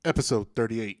Episode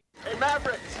 38. Hey,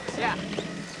 Mavericks. Yeah.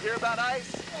 Hear about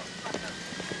ice?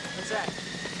 What's that?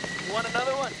 You want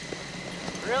another one?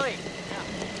 Really? Yeah.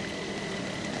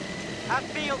 I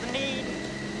feel the need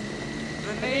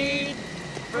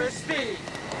for speed.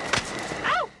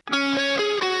 Ow!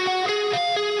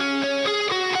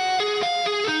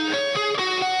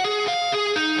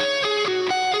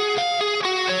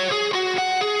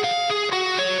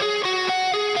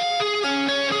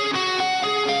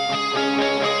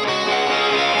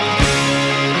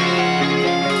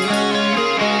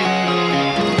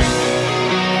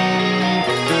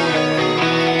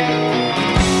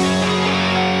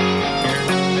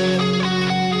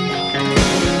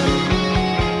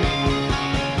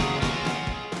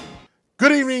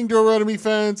 Good evening, Deuteronomy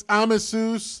fans. I'm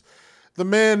Jesus. The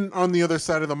men on the other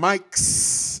side of the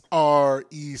mics are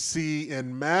EC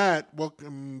and Matt.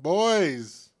 Welcome,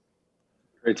 boys.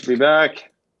 Great to be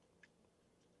back.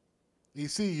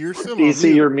 EC, you're still on DC,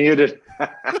 mute. you're muted.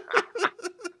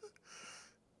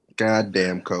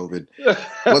 Goddamn COVID.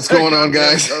 What's going on,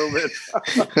 guys?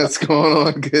 COVID. What's going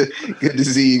on? Good to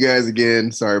see you guys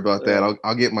again. Sorry about that.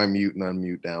 I'll get my mute and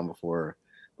unmute down before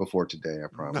today. I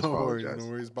promise. No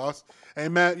worries, boss. Hey,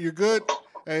 Matt, you're good.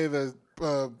 Hey, the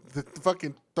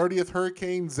fucking 30th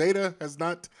Hurricane Zeta has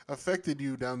not affected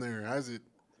you down there, has it?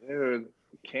 Dude,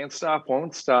 can't stop,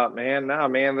 won't stop, man. Nah,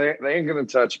 man, they ain't gonna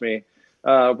touch me.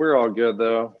 We're all good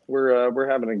though. We're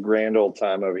having a grand old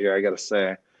time over here, I gotta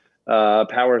say.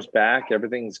 Power's back,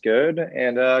 everything's good,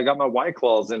 and I got my White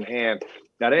Claws in hand.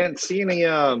 I didn't see any.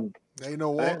 They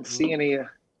know what? I didn't see any.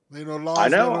 They know laws. I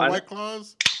know. White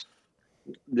Claws.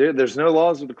 Dude, there's no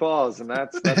laws with the claws, and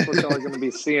that's what y'all are going to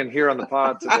be seeing here on the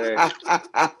pod today.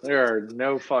 There are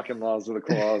no fucking laws with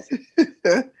the claws.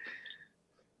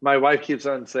 My wife keeps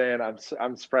on saying,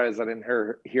 "I'm surprised I didn't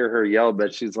hear her yell,"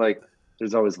 but she's like,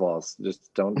 "There's always laws.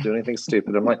 Just don't do anything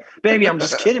stupid." I'm like, "Baby, I'm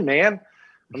just kidding, man.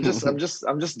 I'm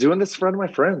just doing this for one of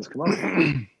my friends. Come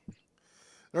on."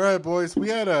 All right, boys. We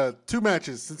had 2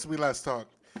 matches since we last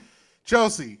talked.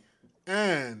 Chelsea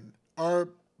and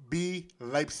RB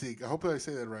Leipzig. I hope I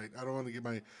say that right. I don't want to get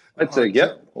my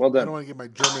Yep, well I don't done. want to get my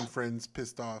German friends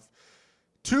pissed off.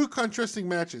 2 contrasting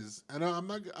matches, and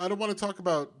I don't want to talk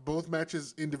about both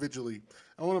matches individually.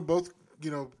 I want to both,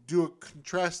 do a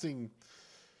contrasting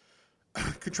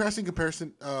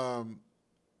comparison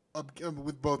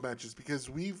with both matches, because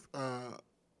we've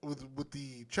with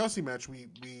the Chelsea match we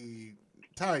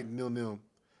tied 0-0,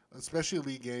 especially a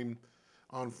league game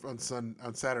on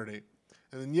Saturday,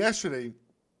 and then yesterday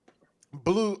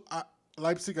blew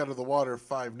Leipzig out of the water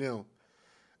 5-0.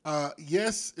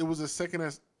 Yes, it was a second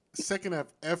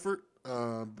half effort,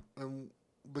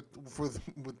 but with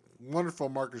wonderful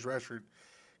Marcus Rashford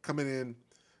coming in,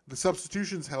 the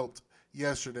substitutions helped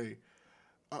yesterday.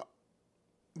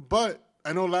 But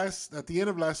I know at the end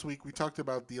of last week we talked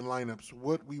about the lineups,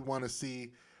 what we want to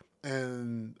see,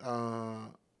 and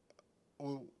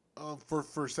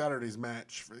for Saturday's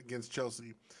match against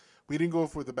Chelsea, we didn't go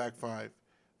for the back 5.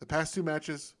 The past 2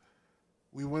 matches,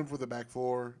 we went for the back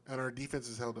 4, and our defense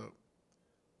has held up.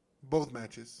 Both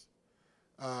matches.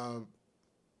 Harry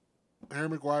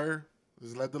Maguire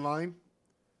has led the line.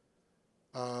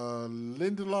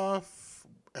 Lindelof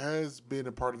has been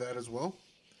a part of that as well.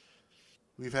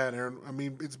 We've had Aaron. I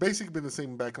mean, it's basically been the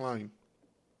same back line.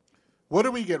 What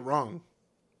do we get wrong?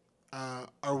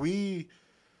 Are we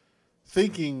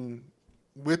thinking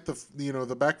with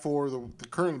the back 4, the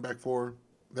current back 4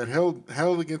 that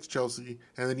held against Chelsea,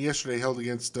 and then yesterday held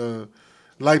against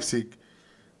Leipzig?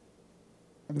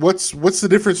 What's the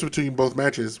difference between both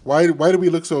matches? Why do we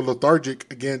look so lethargic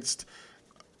against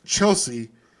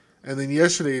Chelsea, and then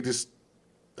yesterday just,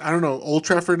 I don't know, Old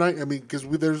Trafford night? I mean, because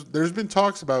there's been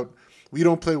talks about we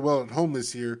don't play well at home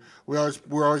this year. We're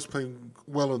always playing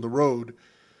well on the road,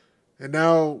 and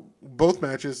now both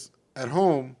matches at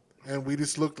home, and we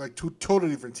just look like 2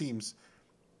 totally different teams.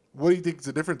 What do you think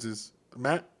the difference is,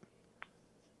 Matt?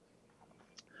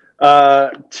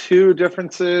 2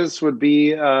 differences would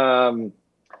be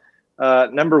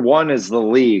number 1 is the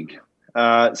league.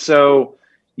 So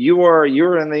you're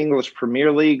in the English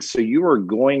Premier League, so you are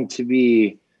going to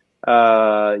be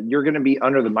you're going to be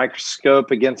under the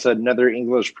microscope against another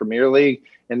English Premier League,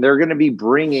 and they're going to be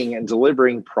bringing and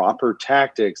delivering proper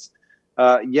tactics.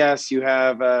 Yes, you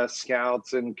have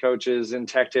scouts and coaches and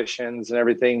tacticians and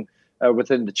everything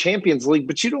within the Champions League,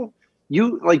 but you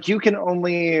can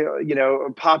only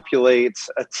populate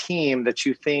a team that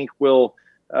you think will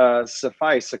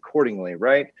suffice accordingly,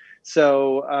 right?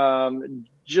 So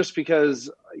just because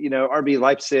RB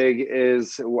Leipzig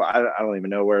is, I don't even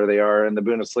know where they are in the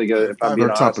Bundesliga. If I'm being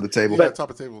honest, top of the table. Yeah, top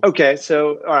of the table. Okay,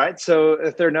 so all right, so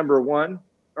if they're number 1,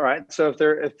 All right. So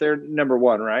if they're number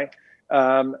one, right?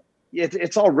 Um,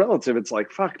 it's all relative. It's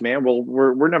like, fuck, man. Well,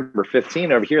 we're number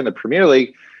 15 over here in the Premier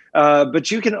League, but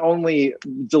you can only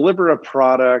deliver a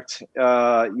product,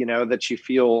 that you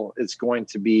feel is going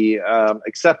to be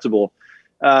acceptable.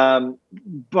 Um,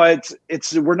 but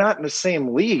we're not in the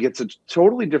same league. It's a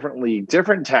totally different league,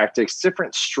 different tactics,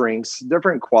 different strengths,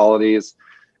 different qualities,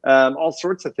 all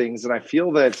sorts of things. And I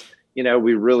feel that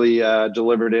we really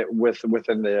delivered it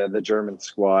within the German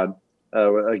squad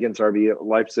against RB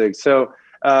Leipzig. So,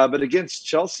 but against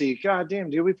Chelsea, god damn,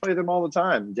 dude, we play them all the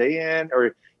time, day in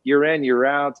or year in, year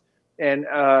out. And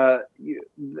I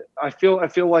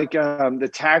feel like the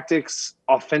tactics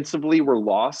offensively were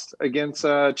lost against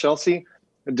Chelsea.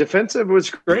 Defensive was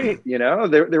great. They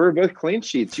were both clean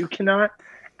sheets. You cannot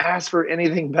ask for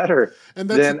anything better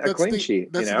than a clean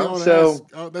sheet. That's the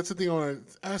thing I want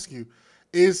to ask you: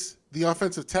 is the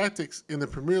offensive tactics in the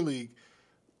Premier League,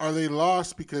 are they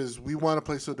lost because we want to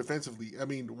play so defensively? I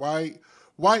mean, why?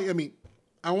 I mean,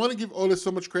 I want to give Ole so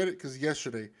much credit because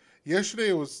yesterday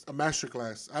it was a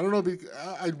masterclass. I don't know.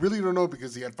 I really don't know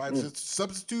because he had five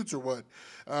substitutes or what.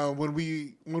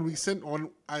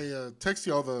 When I text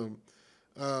you all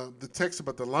the text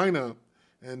about the lineup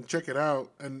and check it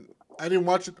out, and I didn't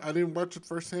watch it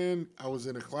firsthand. I was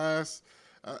in a class.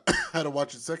 I had to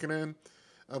watch it secondhand.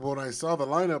 But when I saw the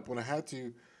lineup, when I had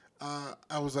to,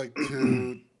 I was like,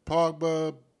 dude,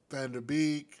 Pogba, Van der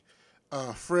Beek,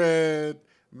 Fred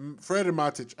and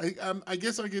Matic. I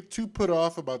guess I get too put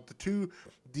off about the two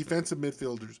defensive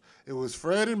midfielders. It was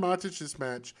Fred and Matic this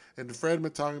match, and Fred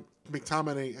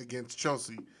McTominay against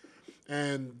Chelsea.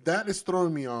 And that is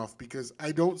throwing me off because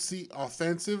I don't see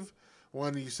offensive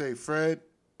when you say Fred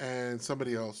and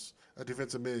somebody else, a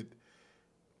defensive mid.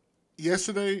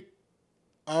 Yesterday,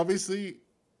 obviously,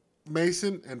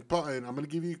 Mason and I'm going to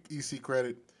give you EC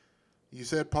credit. You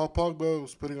said Paul Pogba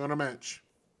was putting on a match.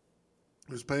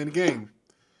 He was playing a game.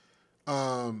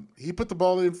 He put the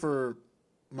ball in for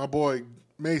my boy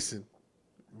Mason,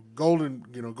 golden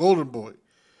boy.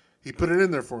 He put it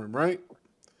in there for him, right?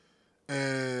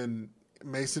 And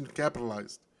Mason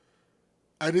capitalized.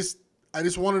 I just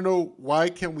want to know, why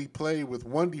can't we play with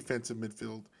one defensive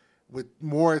midfield with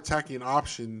more attacking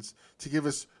options to give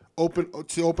us open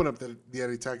up the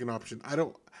attacking option? I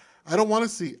don't want to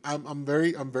see. I'm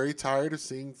very tired of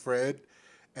seeing Fred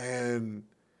and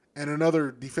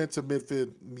another defensive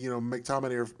midfield,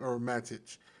 McTominay or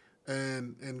Matic.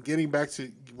 And getting back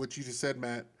to what you just said,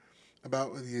 Matt,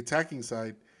 about the attacking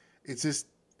side, it's just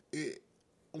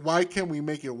why can't we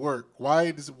make it work? Why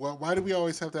do we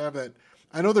always have to have that?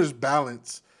 I know there's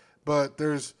balance, but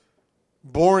there's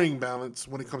boring balance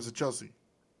when it comes to Chelsea.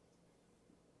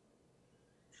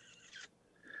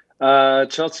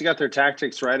 Chelsea got their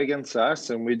tactics right against us,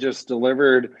 and we just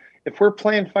delivered. If we're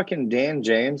playing fucking Dan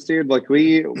James, dude, like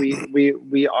we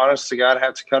honest to God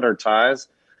have to cut our ties.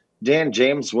 Dan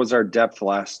James was our depth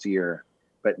last year,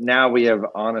 but now we have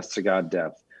honest to God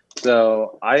depth.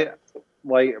 So Ole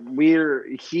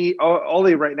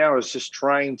right now is just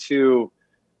trying to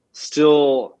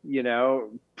still,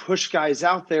 push guys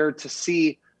out there to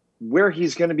see where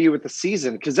he's going to be with the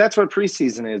season, because that's what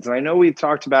preseason is. And I know we've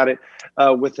talked about it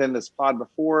within this pod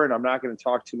before, and I'm not going to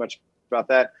talk too much about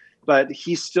that, but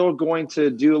he's still going to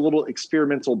do a little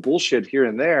experimental bullshit here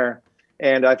and there.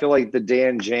 And I feel like the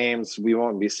Dan James, we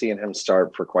won't be seeing him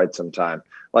start for quite some time.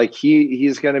 Like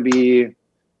he's going to be,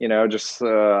 I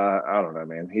don't know,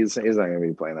 man. He's not going to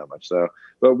be playing that much. So,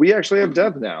 but we actually have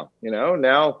depth now.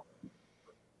 Now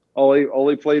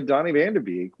Ole played Donny Van de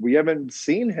Beek. We haven't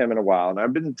seen him in a while, and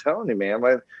I've been telling you, man,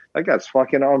 like that guy's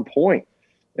fucking on point.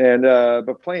 And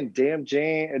but playing Dan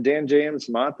James,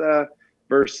 Mata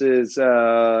versus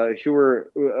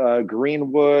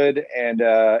Greenwood and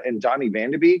Donny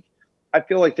Van de Beek, I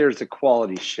feel like there's a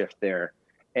quality shift there,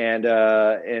 and they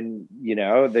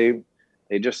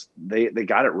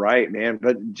got it right, man.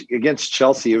 But against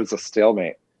Chelsea, it was a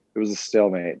stalemate.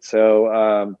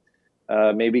 So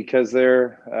maybe because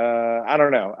they're I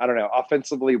don't know.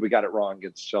 Offensively, we got it wrong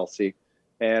against Chelsea,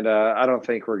 and I don't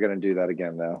think we're going to do that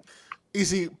again, though.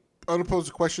 Easy. I'm going to pose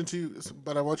a question to you,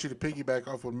 but I want you to piggyback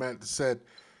off what Matt said.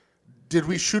 Did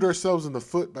we shoot ourselves in the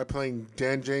foot by playing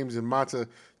Dan James and Mata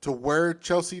to wear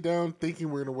Chelsea down, thinking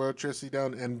we're going to wear Chelsea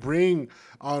down and bring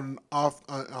off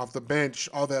the bench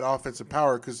all that offensive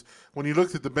power? Because when you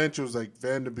looked at the bench, it was like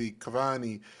Van de Beek,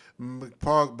 Cavani,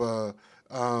 Pogba.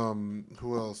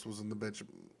 Who else was in the bench?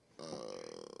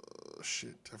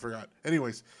 I forgot.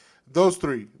 Anyways, those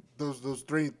three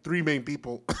main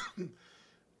people.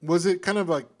 Was it kind of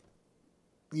like,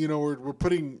 we're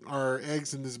putting our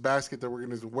eggs in this basket that we're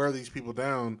going to wear these people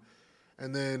down,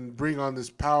 and then bring on this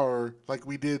power like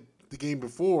we did the game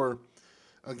before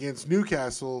against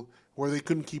Newcastle where they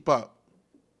couldn't keep up.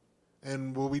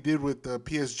 And what we did with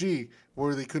PSG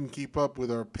where they couldn't keep up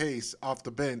with our pace off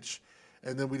the bench,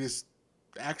 and then we just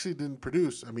actually didn't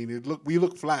produce. I mean, we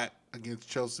looked flat against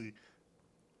Chelsea.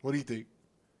 What do you think?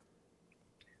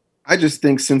 I just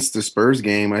think since the Spurs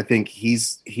game, I think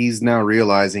he's now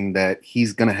realizing that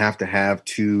he's going to have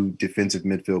two defensive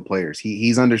midfield players.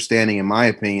 He's understanding, in my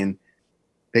opinion,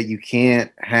 that you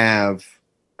can't have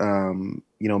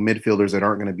midfielders that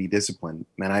aren't going to be disciplined.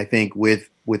 And I think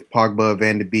with Pogba,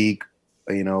 Van de Beek,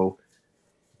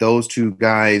 those two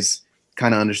guys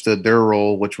kind of understood their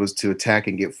role, which was to attack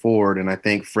and get forward. And I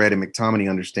think Fred and McTominay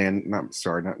understand. Not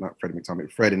Fred and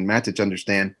McTominay. Fred and Matic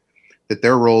understand that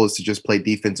their role is to just play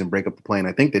defense and break up the play. And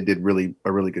I think they did a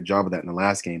really good job of that in the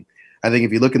last game. I think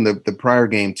if you look in the prior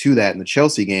game to that, in the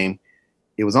Chelsea game,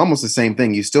 it was almost the same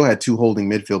thing. You still had two holding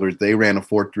midfielders. They ran a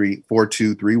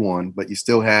 4-2-3-1, but you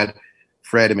still had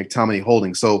Fred and McTominay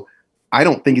holding. So I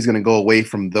don't think he's going to go away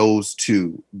from those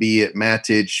two, be it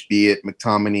Matic, be it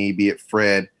McTominay, be it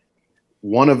Fred.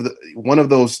 One of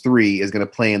those three is going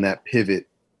to play in that pivot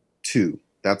too.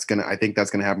 I think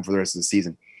that's going to happen for the rest of the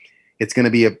season. It's going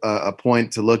to be a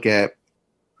point to look at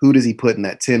who does he put in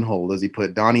that 10 hole? Does he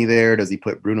put Donny there? Does he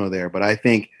put Bruno there? But I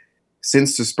think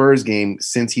since the Spurs game,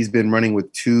 since he's been running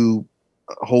with two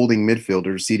holding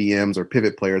midfielders, CDMs or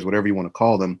pivot players, whatever you want to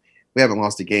call them, we haven't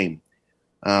lost a game.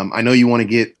 I know you want to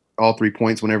get all 3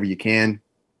 points whenever you can,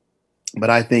 but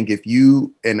I think if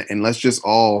you and let's just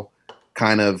all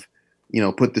kind of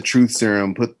put the truth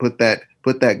serum, put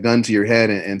that gun to your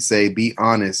head and say, be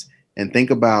honest and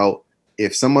think about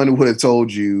if someone would have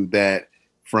told you that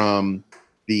from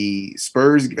the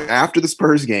Spurs, after the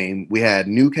Spurs game, we had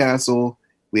Newcastle,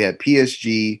 we had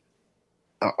PSG,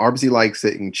 RB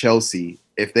Leipzig, and Chelsea.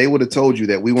 If they would have told you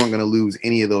that we weren't going to lose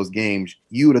any of those games,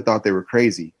 you would have thought they were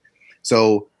crazy.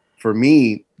 So for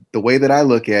me, the way that I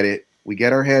look at it, we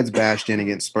get our heads bashed in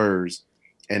against Spurs,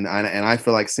 and I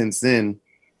feel like since then,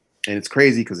 and it's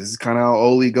crazy because this is kind of how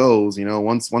Ole goes.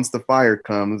 Once the fire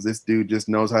comes, this dude just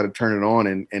knows how to turn it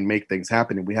on and make things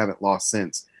happen, and we haven't lost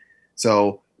since.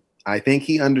 So I think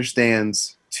he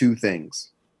understands two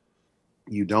things.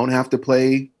 You don't have to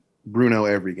play Bruno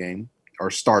every game,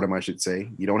 or start him, I should say.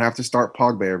 You don't have to start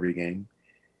Pogba every game.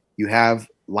 You have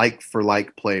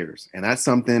like-for-like players, and that's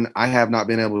something I have not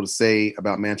been able to say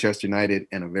about Manchester United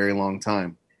in a very long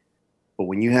time. But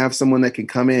when you have someone that can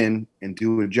come in and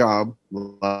do a job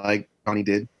like Donny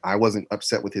did, I wasn't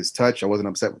upset with his touch. I wasn't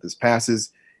upset with his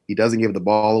passes. He doesn't give the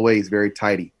ball away. He's very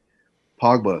tidy.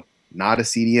 Pogba, not a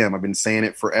CDM. I've been saying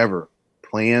it forever.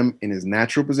 Play him in his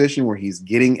natural position where he's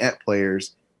getting at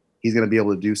players. He's going to be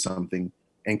able to do something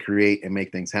and create and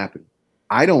make things happen.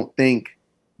 I don't think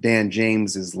Dan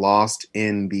James is lost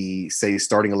in the, say,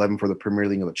 starting 11 for the Premier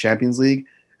League or the Champions League.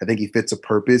 I think he fits a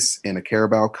purpose in a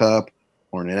Carabao Cup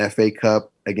or in an FA Cup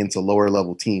against a lower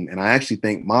level team. And I actually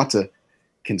think Mata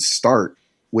can start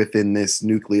within this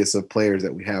nucleus of players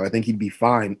that we have. I think he'd be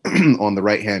fine on the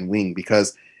right-hand wing because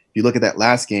if you look at that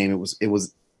last game,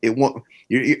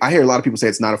 I hear a lot of people say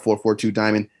it's not a 4-4-2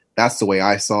 diamond. That's the way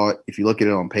I saw it. If you look at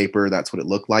it on paper, that's what it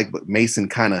looked like. But Mason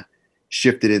kind of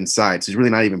shifted inside. So he's really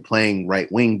not even playing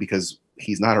right wing because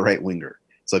he's not a right winger.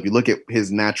 So if you look at his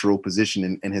natural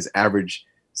position and his average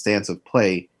stance of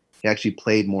play, he actually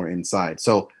played more inside.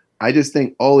 So I just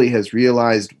think Ole has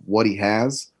realized what he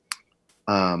has.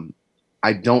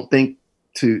 I don't think,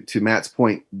 to Matt's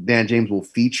point, Dan James will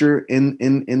feature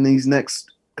in these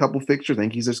next couple fixtures. I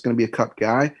think he's just going to be a cup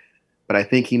guy. But I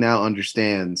think he now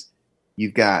understands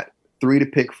you've got three to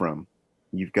pick from.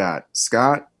 You've got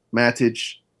Scott,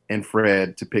 Matic, and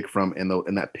Fred to pick from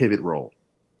in that pivot role.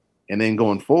 And then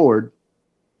going forward,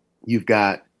 you've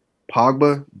got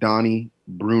Pogba, Donny,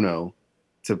 Bruno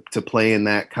to play in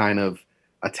that kind of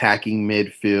attacking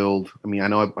midfield. I mean, I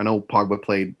know Pogba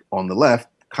played on the left,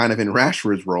 kind of in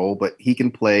Rashford's role, but he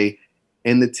can play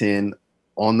in the 10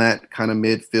 on that kind of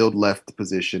midfield left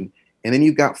position. And then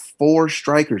you've got four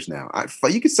strikers now.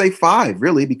 You could say five,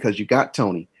 really, because you got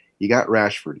Tony, you got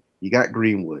Rashford, you got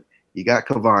Greenwood, you got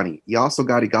Cavani, you also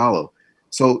got Igalo.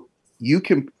 So you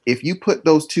can, if you put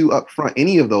those two up front,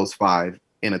 any of those five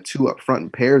and a two up front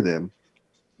and pair them,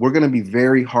 we're going to be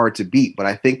very hard to beat. But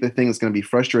I think the thing that's going to be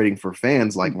frustrating for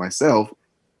fans like myself,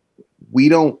 we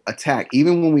don't attack.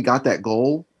 Even when we got that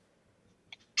goal,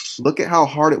 look at how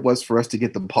hard it was for us to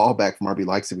get the ball back from RB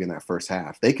Leipzig in that first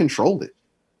half. They controlled it.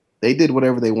 They did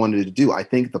whatever they wanted to do. I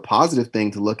think the positive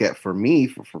thing to look at for me,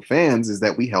 for fans, is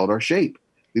that we held our shape.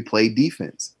 We played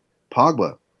defense.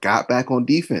 Pogba got back on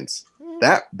defense.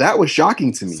 That was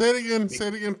shocking to me. Say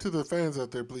it again to the fans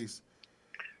out there, please.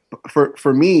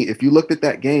 for me, if you looked at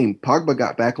that game, Pogba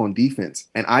got back on defense,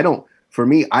 and I don't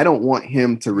want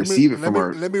him to receive it from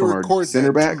our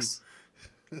center backs,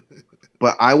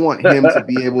 but I want him to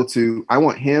be able to. I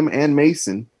want him and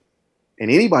Mason and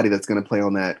anybody that's going to play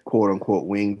on that quote unquote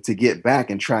wing to get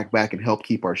back and track back and help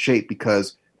keep our shape,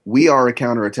 because we are a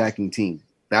counterattacking team.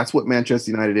 That's what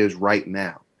Manchester United is right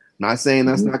now. Not saying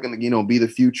that's not going to, be the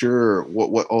future or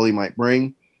what Ole might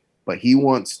bring, but he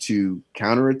wants to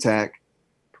counterattack,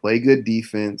 play good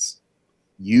defense,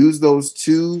 use those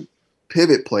two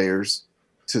pivot players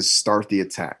to start the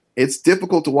attack. It's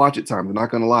difficult to watch at times, I'm not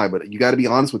going to lie, but you got to be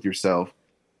honest with yourself.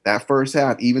 That first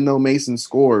half, even though Mason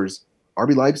scores,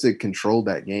 RB Leipzig controlled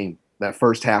that game. That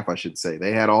first half, I should say.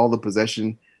 They had all the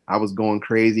possession. I was going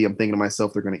crazy. I'm thinking to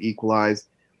myself, they're going to equalize.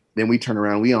 Then we turn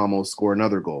around, we almost score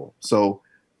another goal. So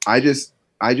I just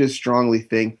strongly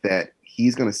think that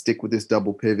he's going to stick with this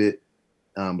double pivot,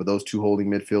 with those two holding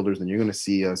midfielders, and you're going to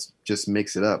see us just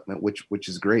mix it up, which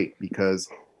is great, because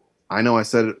I know I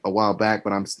said it a while back,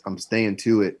 but I'm staying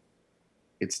to it.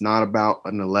 It's not about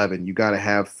an 11. You got to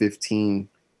have 15,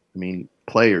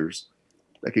 players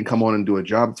that can come on and do a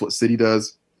job. It's what City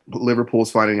does. Liverpool's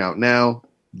finding out now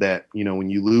that, when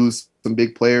you lose some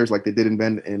big players like they did in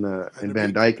Van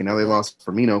Dijk, and now they lost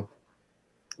Firmino,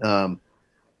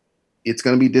 it's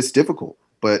going to be this difficult.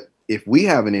 But if we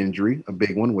have an injury, a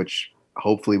big one, which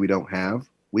hopefully we don't have,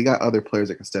 we got other players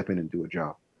that can step in and do a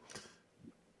job.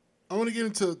 I want to get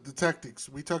into the tactics.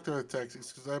 We talked about the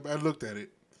tactics because I looked at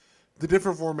it. The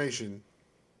different formation,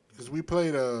 because we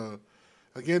played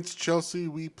against Chelsea,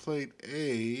 we played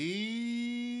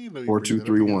a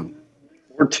 4-2-3-1.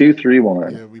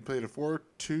 4-2-3-1. Yeah, we played a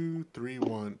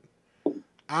 4-2-3-1.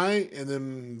 And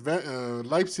then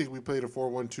Leipzig, we played a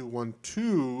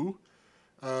 4-1-2-1-2.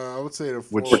 I would say a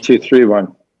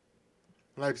 4-2-3-1.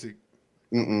 Leipzig.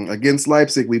 Against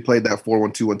Leipzig, we played that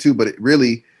 4-1-2-1-2, but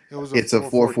it's a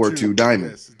 4-4-2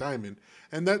 diamond. Yes, diamond.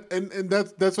 And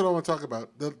that's what I want to talk about.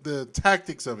 The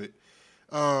tactics of it.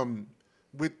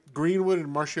 With Greenwood and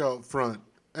Martial up front.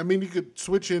 You could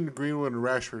switch in Greenwood and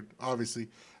Rashford, obviously,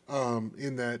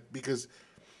 in that, because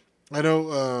I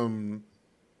know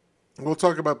we'll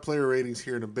talk about player ratings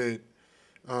here in a bit.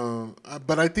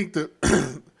 But I think the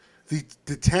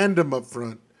tandem up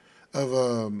front of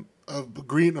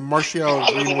Martial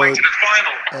and Greenwood,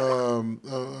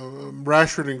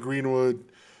 Rashford and Greenwood,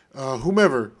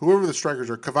 whoever the strikers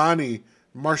are, Cavani,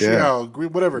 Martial,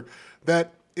 whatever,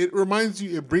 that it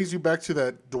brings you back to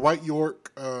that Dwight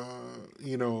York,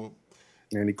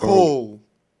 Andy Cole,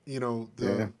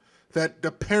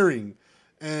 the pairing.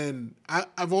 And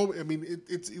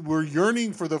we're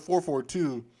yearning for the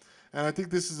 4-4-2, and I think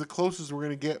this is the closest we're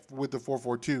going to get with the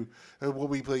 4-4-2 of what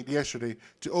we played yesterday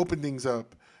to open things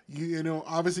up.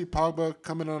 Obviously Pogba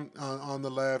coming on the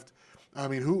left.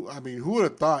 Who would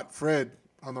have thought Fred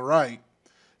on the right?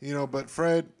 But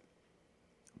Fred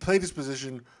played his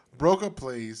position, broke up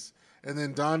plays, and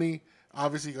then Donnie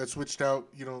obviously got switched out,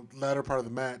 latter part of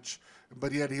the match.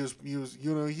 But yet he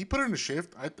he put in a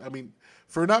shift.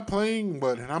 For not playing,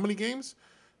 how many games?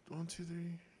 1, 2,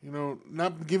 3.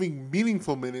 Not giving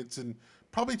meaningful minutes in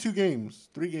probably 3 games,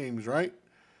 right?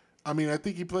 I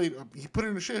think he put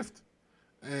in a shift.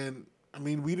 And,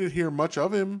 we didn't hear much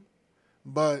of him,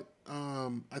 but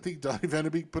I think Donny van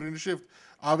de Beek put in a shift.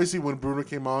 Obviously, when Bruno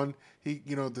came on, he,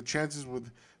 the chances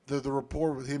with the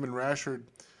rapport with him and Rashford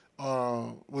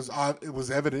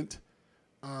was evident.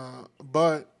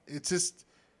 But it's just,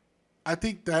 I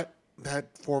think that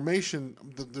formation,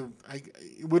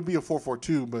 it would be a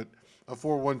 4-4-2, but a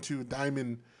 4-1-2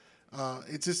 diamond.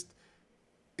 It's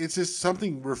just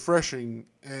something refreshing,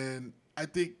 and I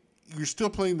think you're still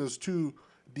playing those two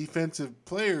defensive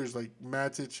players like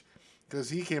Matic, because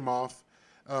he came off,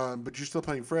 but you're still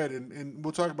playing Fred, and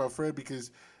we'll talk about Fred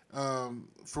because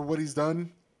for what he's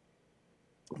done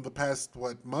the past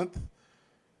month,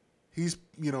 he's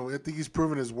I think he's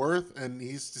proven his worth, and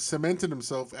he's cemented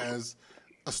himself as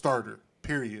a starter.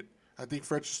 Period. I think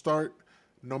Fred should start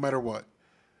no matter what.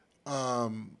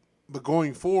 But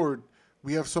going forward,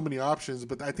 we have so many options.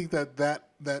 But I think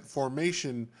that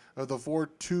formation of the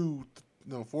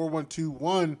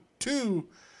 4-1-2-1-2,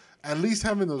 at least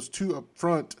having those two up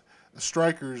front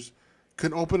strikers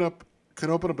can open up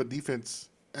a defense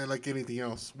and like anything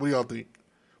else. What do y'all think?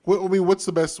 What's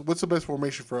the best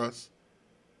formation for us?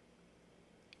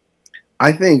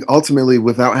 I think ultimately,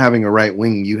 without having a right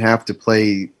wing, you have to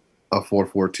play a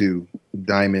 4-4-2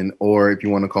 diamond, or if you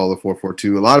want to call it a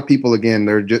 4-4-2. A lot of people, again,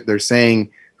 they're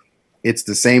saying it's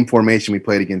the same formation we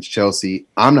played against Chelsea.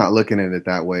 I'm not looking at it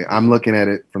that way. I'm looking at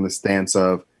it from the stance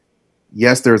of,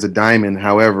 yes, there's a diamond.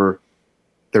 However,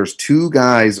 there's two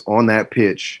guys on that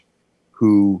pitch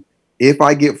who, if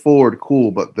I get forward, cool,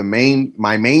 but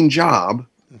my main job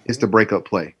is to break up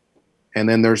play. And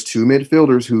then there's two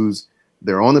midfielders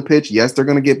they're on the pitch. Yes, they're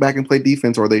going to get back and play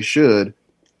defense, or they should,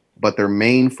 but their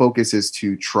main focus is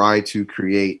to try to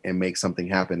create and make something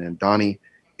happen. And Donnie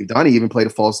even played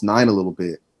a false nine a little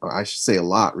bit, or I should say a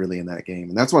lot really in that game.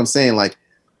 And that's what I'm saying. Like,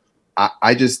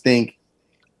 I just think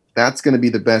that's going to be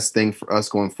the best thing for us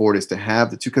going forward is to have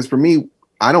the two. Because for me,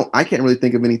 I can't really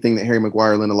think of anything that Harry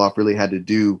Maguire and Lindelof really had to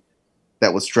do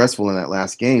that was stressful in that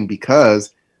last game,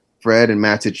 because Fred and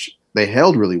Matic, they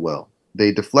held really well.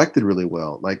 They deflected really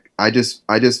well. Like, I just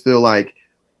feel like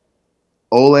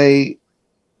Ole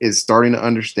is starting to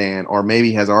understand, or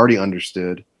maybe has already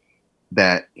understood,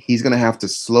 that he's going to have to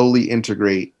slowly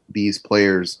integrate these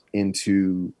players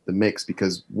into the mix,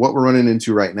 because what we're running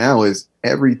into right now is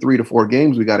every 3 to 4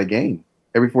 games we got a game.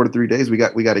 Every 4 to 3 days we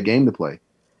got a game to play.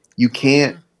 You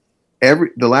can't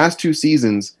the last 2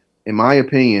 seasons, in my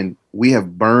opinion, we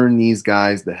have burned these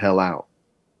guys the hell out.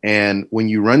 And when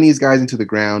you run these guys into the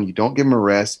ground, you don't give them a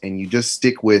rest, and you just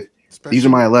stick with these are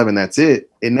my 11, that's it.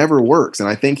 It never works. And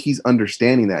I think he's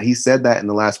understanding that. He said that in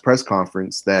the last press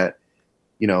conference that,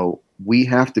 we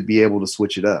have to be able to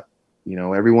switch it up.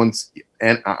 Everyone's,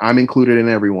 and I'm included in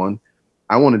everyone.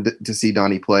 I wanted to see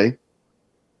Donnie play.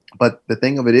 But the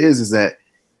thing of it is that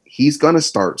he's going to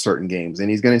start certain games and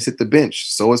he's going to sit the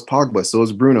bench. So is Pogba. So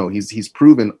is Bruno. He's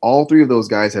proven all 3 of those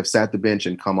guys have sat the bench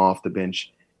and come off the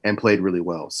bench and played really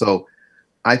well. So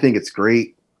I think it's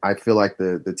great. I feel like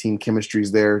the team chemistry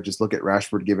is there. Just look at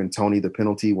Rashford giving Tony the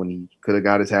penalty when he could have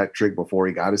got his hat trick before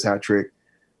he got his hat trick.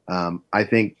 I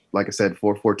think, like I said,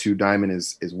 4-4-2 diamond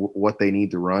is what they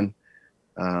need to run,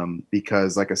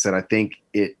 because, like I said, I think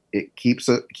it keeps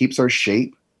our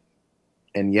shape.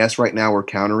 And yes, right now we're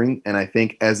countering, and I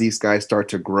think as these guys start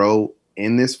to grow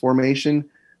in this formation,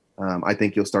 I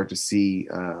think you'll start to see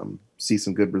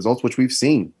some good results, which we've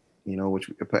seen,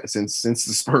 since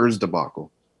the Spurs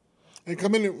debacle. And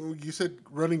coming in, you said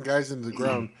running guys into the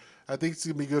ground. I think it's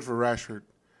gonna be good for Rashford,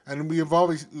 and we have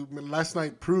always last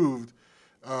night proved.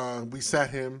 We sat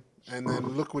him, and then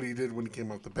look what he did when he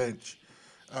came off the bench.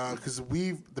 Because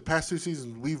the past 2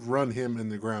 seasons, we've run him in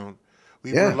the ground.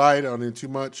 We've relied on him too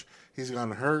much. He's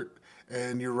gotten hurt,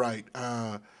 and you're right.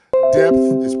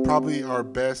 Depth is probably our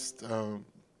best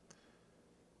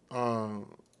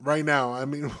right now. I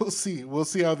mean, we'll see. We'll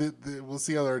see how we'll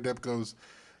see how our depth goes.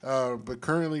 But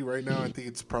currently, right now, I think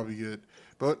it's probably good.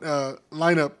 But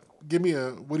lineup, give me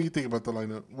what do you think about the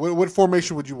lineup? What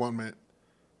formation would you want, Matt?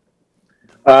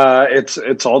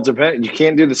 It's all dependent. You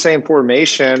can't do the same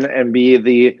formation and be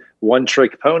the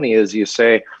one-trick pony, as you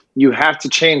say. You have to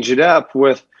change it up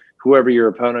with whoever your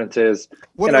opponent is.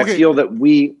 I feel that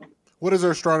What is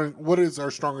our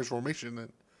strongest formation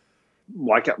then?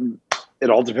 Like, it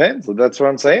all depends. That's what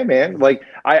I'm saying, man. Like,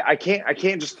 I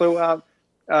can't just throw out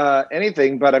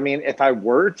anything. But I mean, if I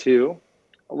were to,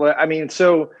 I mean,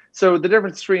 so the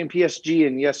difference between PSG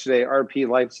and yesterday RB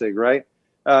Leipzig, right?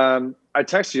 I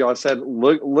texted you. I said,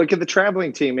 look at the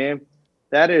traveling team, man.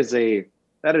 That is a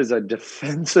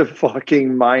defensive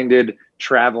fucking minded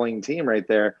traveling team right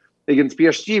there against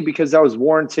PSG, because that was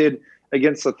warranted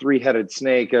against the 3-headed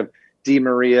snake of Di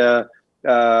Maria,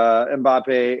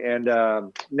 Mbappe, and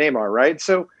Neymar, right?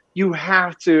 So you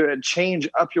have to change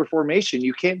up your formation.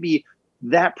 You can't be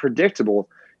that predictable.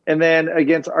 And then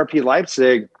against RB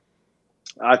Leipzig,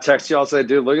 I texted you. I said,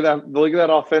 dude, look at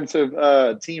that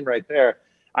offensive team right there.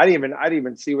 I didn't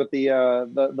even see what the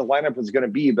lineup was going to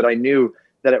be, but I knew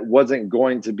that it wasn't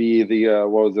going to be the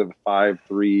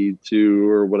 5-3-2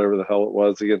 or whatever the hell it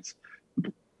was against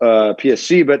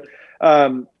PSG. But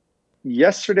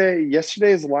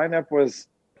yesterday's lineup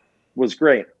was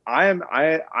great. I'm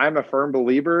a firm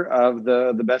believer of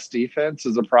the best defense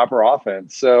is a proper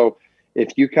offense. So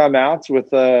if you come out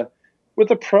with a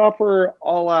proper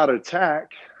all-out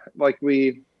attack, like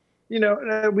we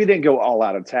didn't go all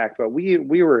out attack, but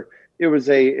it was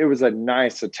a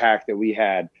nice attack that we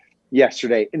had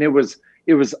yesterday, and it was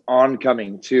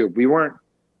oncoming too. We weren't,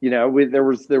 there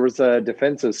was a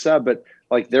defensive sub, but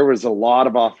like there was a lot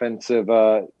of offensive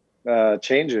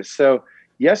changes. So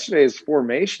yesterday's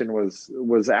formation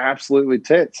was absolutely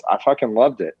tits. I fucking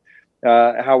loved it.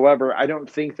 However, I don't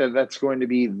think that that's going to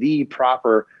be the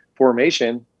proper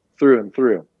formation through and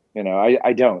through.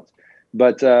 I don't.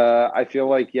 But I feel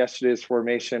like yesterday's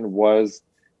formation was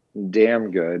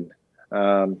damn good.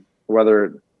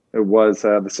 Whether it was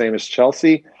the same as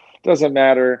Chelsea, doesn't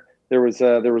matter. There was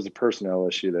a personnel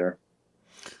issue there.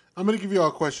 I'm going to give you all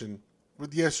a question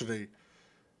with yesterday.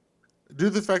 Due to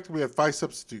the fact that we had 5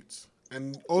 substitutes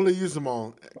and Ole used them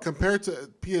all, compared to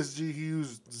PSG, he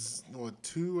used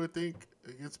 2, I think.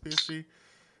 against PSG?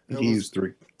 He used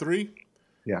 3. 3?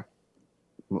 Yeah.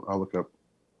 I'll look up.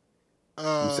 You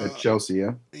said Uh, Chelsea,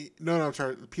 yeah? no, I'm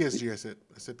sorry. PSG. I said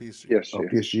PSG. Yes, Oh, yeah.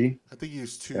 PSG? I think he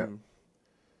used 2. Yeah.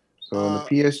 So in the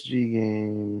PSG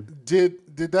game, Did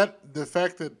that the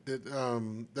fact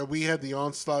that we had the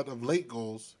onslaught of late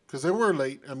goals, because they were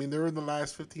late. I mean, they were in the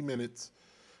last 15 minutes,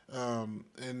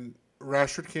 and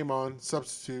Rashford came on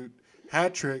substitute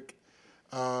hat trick.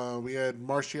 We had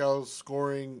Martial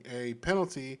scoring a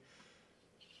penalty.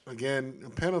 Again, a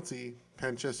penalty.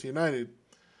 Manchester United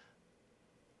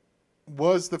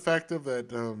was the fact of that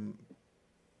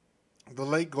the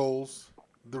late goals.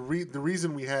 The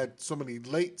reason we had so many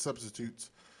late substitutes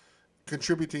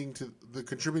contributing to the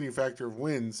contributing factor of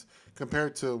wins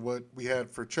compared to what we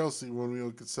had for Chelsea when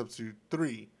we could substitute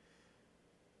 3.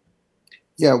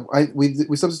 yeah,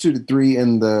 we substituted 3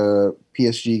 in the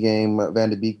PSG game.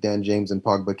 Van de Beek, Dan James, and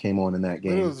Pogba came on in that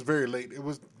But it game, was very late. It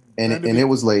was and Van de Beek, it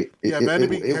was late. Van de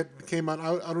Beek came on.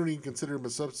 I don't even consider him a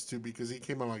substitute because he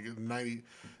came on like the 90.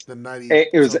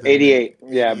 It was something 88.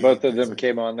 minute. Yeah, 88. both of It's them like-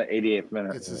 came on the 88th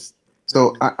minute. It's just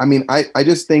So I mean, I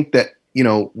just think that, you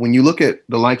know, when you look at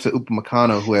the likes of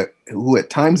Upamecano, who at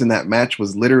times in that match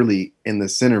was literally in the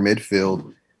center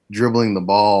midfield, dribbling the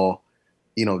ball,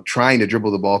 you know, trying to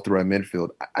dribble the ball through our midfield.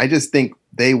 I just think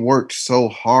they worked so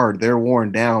hard. They're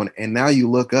worn down. And now you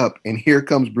look up and here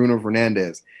comes Bruno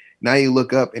Fernandes. Now you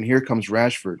look up and here comes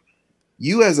Rashford.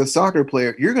 You as a soccer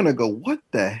player, you're going to go, what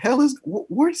the hell is,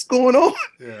 what's going on?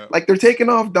 yeah. Like they're taking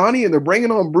off Donnie and they're bringing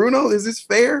on Bruno. Is this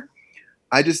fair?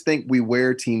 I just think we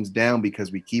wear teams down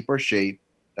because we keep our shape.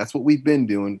 That's what we've been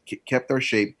doing, kept our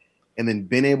shape, and then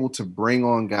been able to bring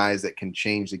on guys that can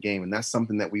change the game. And that's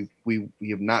something that we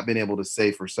have not been able to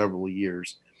say for several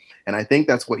years. And I think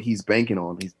that's what he's banking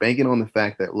on. He's banking on the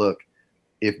fact that, look,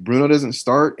 if Bruno doesn't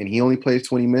start and he only plays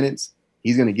 20 minutes,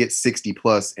 he's going to get 60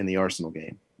 plus in the Arsenal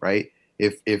game, right?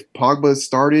 If Pogba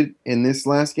started in this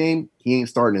last game, he ain't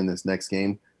starting in this next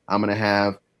game. I'm going to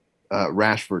have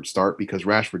Rashford start because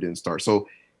Rashford didn't start. So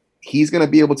he's going to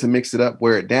be able to mix it up,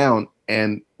 wear it down.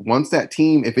 And once that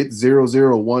team, if it's 0-0,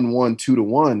 1-1,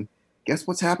 2-1, guess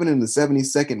what's happening in the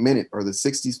 72nd minute or the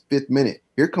 65th minute?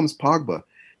 Here comes Pogba.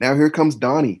 Now here comes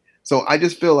Donnie. So I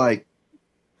just feel like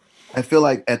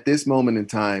at this moment in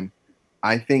time,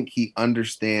 I think he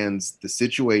understands the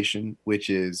situation, which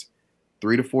is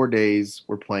 3 to 4 days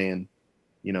we're playing.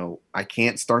 You know, I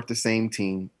can't start the same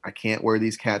team. I can't wear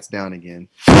these cats down again.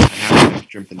 I have to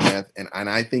strength and depth. And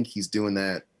I think he's doing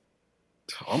that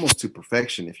almost to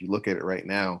perfection if you look at it right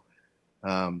now.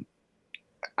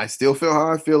 I still feel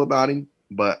how I feel about him,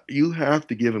 but you have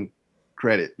to give him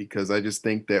credit because I just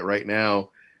think that right now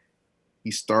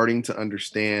he's starting to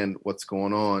understand what's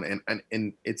going on.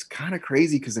 And it's kind of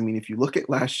crazy because, I mean, if you look at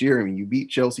last year, I mean, you beat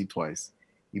Chelsea twice.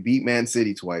 You beat Man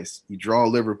City twice. You draw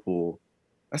Liverpool.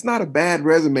 That's not a bad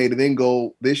resume to then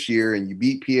go this year and you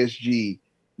beat PSG.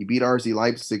 You beat RB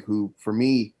Leipzig, who, for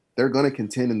me, they're going to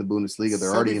contend in the Bundesliga.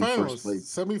 They're already in first place.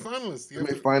 Semi-finalists.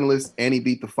 Semi-finalists, and he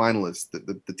beat the finalists,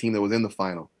 the team that was in the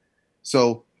final.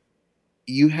 So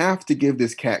you have to give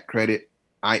this cat credit.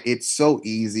 It's so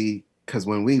easy because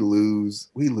when we lose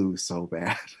so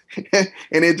bad.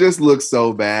 And it just looks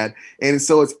so bad. And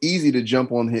so it's easy to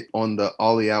jump on the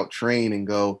Ollie out train and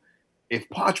go, if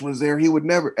Poch was there, he would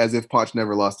never, as if Poch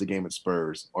never lost a game at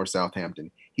Spurs or Southampton.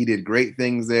 He did great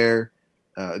things there,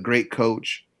 a great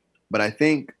coach. But I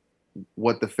think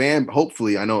what the fan,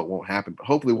 hopefully, I know it won't happen, but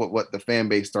hopefully what the fan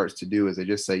base starts to do is they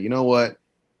just say, you know what,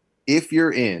 if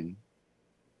you're in,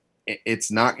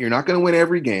 you're not going to win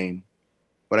every game,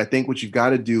 but I think what you've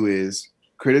got to do is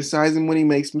criticize him when he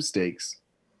makes mistakes,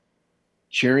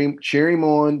 cheer him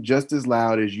on just as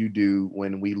loud as you do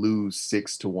when we lose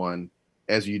 6-1,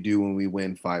 as you do when we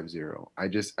win 5-0. I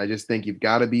just think you've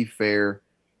got to be fair,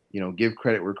 you know, give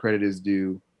credit where credit is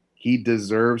due. He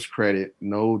deserves credit,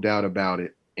 no doubt about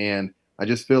it. And I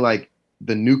just feel like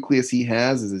the nucleus he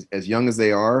has is as young as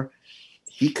they are.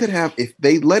 He could have, if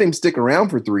they let him stick around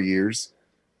for 3 years,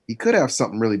 he could have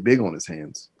something really big on his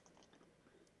hands.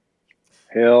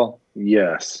 Hell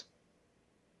yes.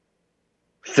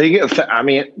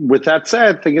 With that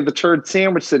said, think of the turd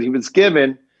sandwich that he was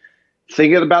given.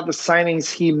 Think about the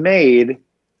signings he made.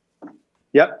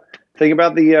 Yep. Think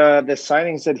about the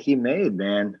signings that he made,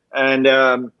 man.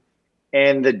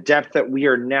 And the depth that we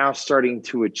are now starting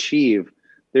to achieve.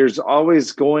 There's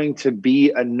always going to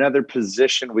be another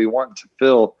position we want to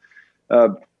fill.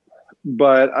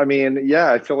 But, I mean,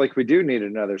 yeah, I feel like we do need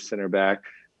another center back.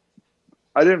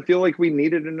 I didn't feel like we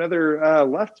needed another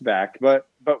left back, but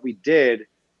we did.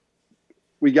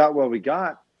 We got what we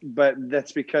got, but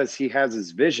that's because he has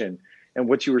his vision. And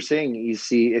what you were saying,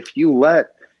 EC, if you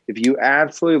let if you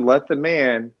absolutely let the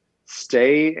man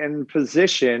stay in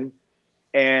position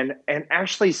and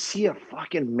actually see a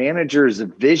fucking manager's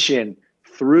vision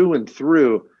through and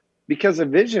through, because a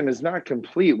vision is not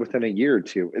complete within a year or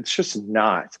two. It's just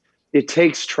not. It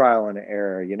takes trial and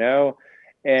error,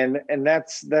 and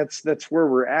that's where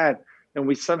we're at. And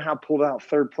we somehow pulled out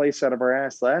third place out of our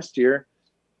ass last year.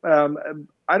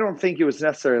 I don't think it was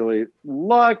necessarily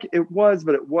luck. It was,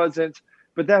 but it wasn't.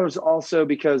 But that was also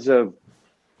because of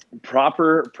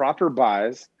proper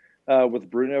buys with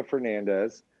Bruno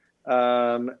Fernandes.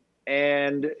 And,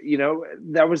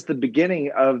 that was the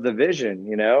beginning of the vision,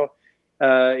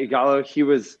 Igalo, he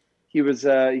was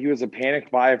a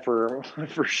panic buy for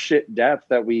shit depth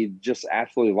that we just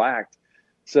absolutely lacked.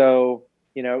 So,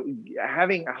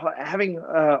 having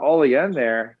Ollie in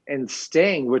there and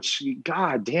staying, which,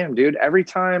 god damn, dude, every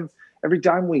time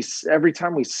we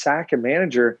sack a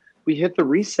manager, we hit the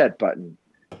reset button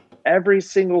every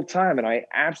single time. And I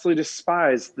absolutely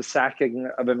despise the sacking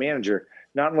of a manager,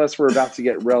 not unless we're about to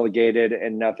get relegated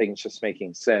and nothing's just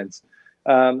making sense.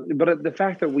 But the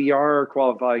fact that we are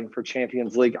qualifying for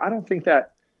Champions League, I don't think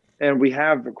that, and we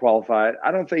have qualified,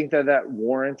 I don't think that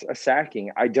warrants a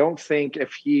sacking. I don't think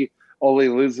if he only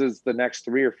loses the next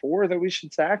 3 or 4 that we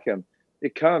should sack him.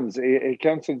 It comes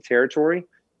in territory,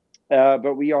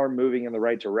 but we are moving in the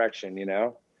right direction,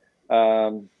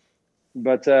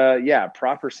 But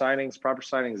proper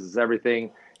signings is everything,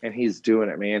 and he's doing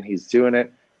it, man. He's doing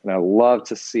it, and I love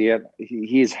to see it.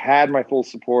 He's had my full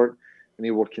support, and he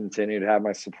will continue to have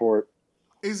my support.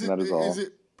 Is it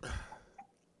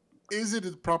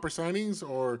the proper signings,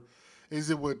 or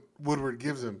is it what Woodward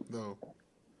gives him though?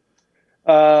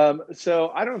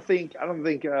 So I don't think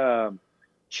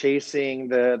chasing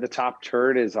the top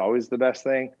turd is always the best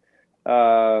thing,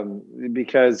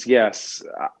 because yes,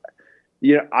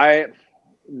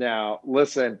 now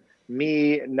listen,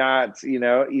 me not,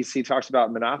 EC talks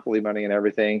about monopoly money and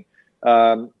everything,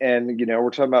 and we're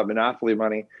talking about monopoly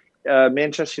money.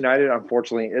 Manchester United,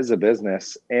 unfortunately, is a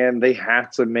business, and they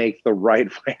have to make the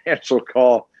right financial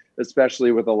call,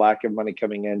 especially with the lack of money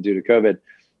coming in due to COVID.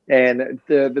 And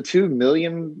the $2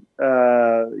 million,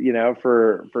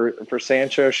 for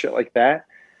Sancho, shit like that.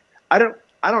 I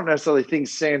don't necessarily think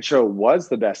Sancho was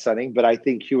the best signing, but I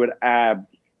think he would add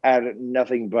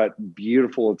nothing but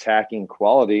beautiful attacking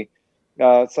quality.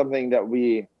 Something that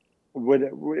it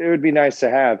would be nice to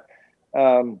have.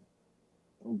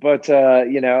 But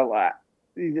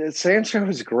Sancho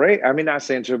is great. I mean, not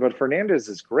Sancho, but Fernandes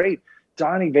is great.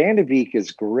 Donny van de Beek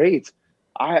is great.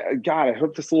 I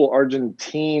hope this little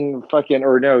Argentine Uruguayan.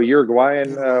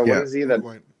 What is he?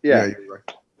 Uruguayan. Yeah, you're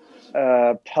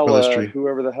right. Pella,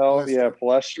 whoever the hell. Palestri. Yeah,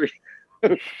 Palestri.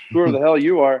 Whoever the hell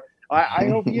you are. I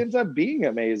hope he ends up being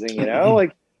amazing.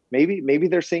 Like maybe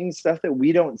they're seeing stuff that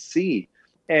we don't see,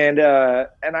 and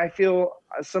I feel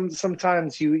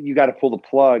sometimes you got to pull the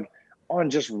plug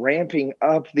on just ramping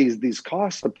up these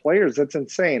costs of players. That's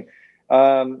insane.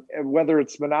 Whether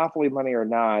it's monopoly money or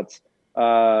not.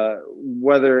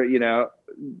 Whether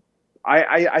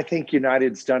I think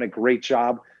United's done a great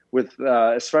job with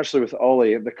especially with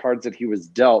Ole, the cards that he was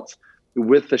dealt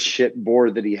with, the shit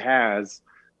board that he has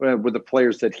with the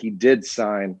players that he did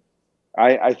sign.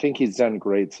 I think he's done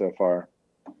great so far.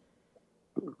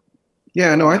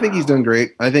 Yeah, no, I think he's done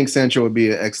great. I think Sancho would be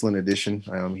an excellent addition.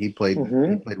 He played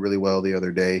really well the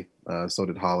other day. So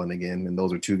did Haaland again, and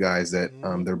those are two guys that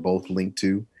they're both linked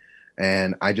to.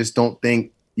 And I just don't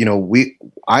think.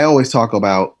 I always talk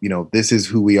about, this is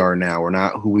who we are now. We're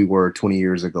not who we were 20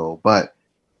 years ago, but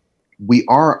we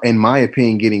are, in my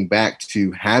opinion, getting back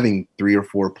to having 3 or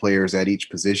 4 players at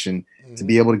each position to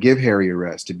be able to give Harry a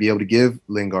rest, to be able to give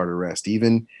Lingard a rest,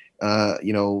 even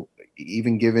giving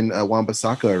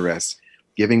Wan-Bissaka a rest,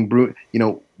 giving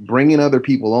bringing other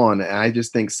people on. And I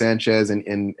just think Sanchez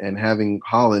and having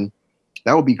Haaland,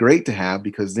 that would be great to have,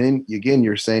 because then again,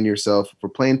 you're saying to yourself, if we're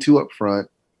playing 2 up front,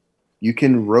 you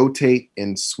can rotate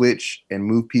and switch and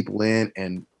move people in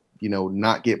and,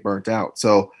 not get burnt out.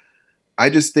 So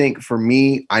I just think for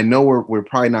me, I know we're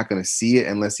probably not going to see it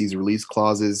unless these release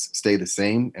clauses stay the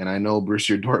same. And I know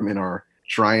Borussia Dortmund are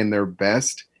trying their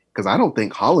best, because I don't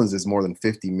think Holland's is more than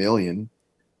 50 million.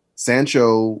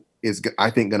 Sancho is, I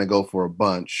think, going to go for a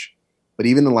bunch. But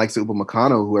even the likes of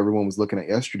Upamecano, who everyone was looking at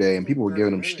yesterday, and people were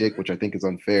giving him shtick, which I think is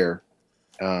unfair.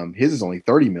 His is only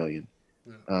 30 million.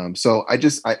 So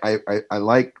I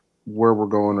like where we're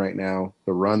going right now.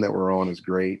 The run that we're on is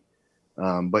great,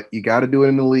 but you got to do it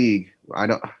in the league.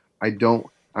 I'm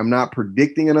not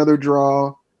predicting another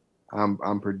draw.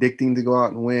 I'm predicting to go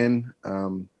out and win.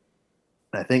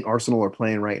 I think Arsenal are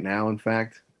playing right now. In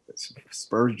fact,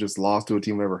 Spurs just lost to a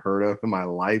team I've never heard of in my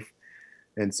life.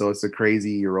 And so it's a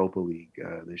crazy Europa League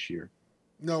this year.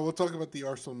 No, we'll talk about the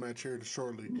Arsenal match here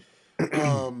shortly.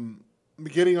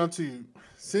 Getting onto,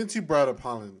 since you brought up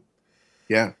Holland,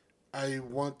 Yeah. I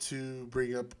want to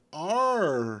bring up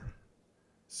our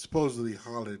supposedly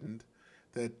Holland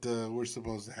that we're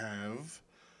supposed to have.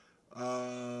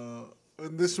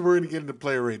 And this we're going to get into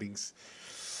player ratings.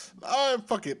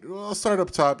 Fuck it. I'll start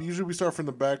up top. Usually we start from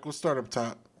the back. We'll start up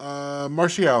top.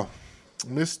 Martial.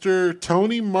 Mr.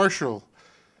 Tony Marshall.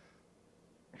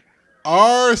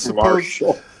 Our supposed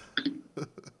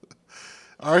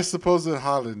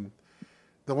Holland.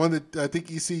 The one that I think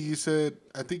you said.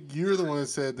 I think you're the one that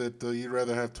said that you'd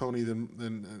rather have Tony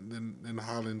than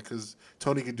Holland because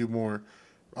Tony could do more.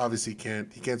 Obviously, he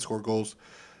can't. He can't score goals.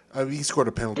 He scored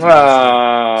a penalty. Scored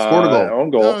a goal. On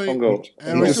goal.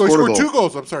 And he scored 2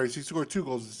 goals. I'm sorry. He scored 2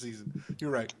 goals this season.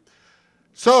 You're right.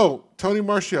 So Tony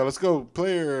Martial, let's go.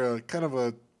 Kind of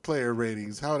a player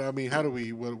ratings. How do we? How did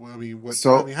he do?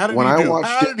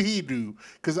 How did he do?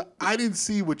 Because I didn't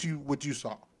see what you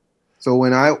saw. So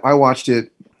when I watched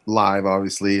it live,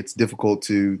 obviously it's difficult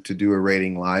to do a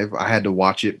rating live. I had to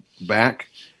watch it back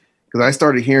because I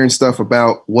started hearing stuff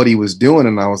about what he was doing,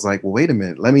 and I was like, well, wait a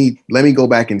minute, let me go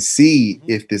back and see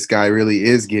if this guy really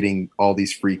is getting all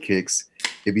these free kicks,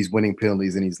 if he's winning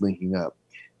penalties and he's linking up.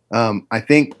 I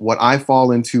think what I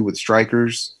fall into with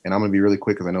strikers, and I'm going to be really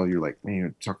quick because I know you're like, man,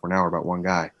 you talk for an hour about one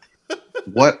guy.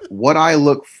 What I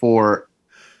look for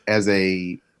as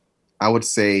I would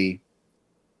say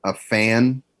a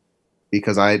fan,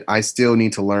 because I still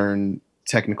need to learn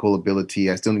technical ability.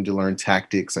 I still need to learn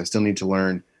tactics. I still need to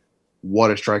learn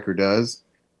what a striker does.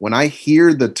 When I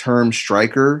hear the term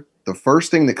striker, the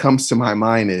first thing that comes to my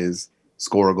mind is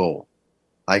score a goal.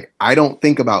 Like, I don't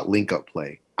think about link up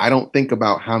play. I don't think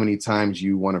about how many times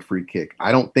you won a free kick.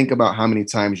 I don't think about how many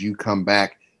times you come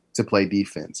back to play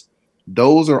defense.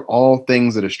 Those are all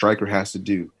things that a striker has to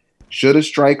do. Should a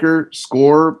striker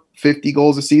score 50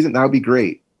 goals a season? That would be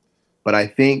great. But I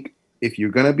think if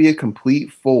you're going to be a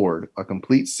complete forward, a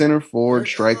complete center forward,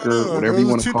 striker, whatever you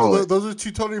want to call it. Those are 2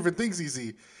 totally different things,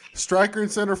 Easy. Striker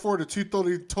and center forward are 2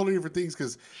 totally different things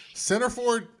because center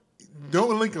forward, no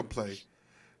link-up play.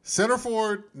 Center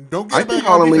forward, don't get I think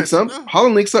Holland links up. No.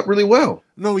 Holland links up really well.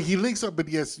 No, he links up, but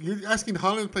yes, you're asking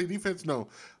Holland to play defense? No.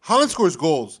 Holland scores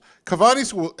goals.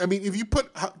 If you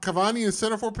put Cavani in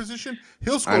center forward position,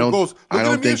 he'll score goals. I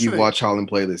don't think you've watched Holland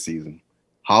play this season.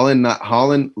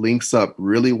 Holland links up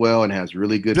really well and has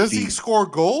really good feet. Does he score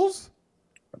goals?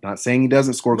 I'm not saying he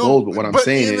doesn't score goals, but what I'm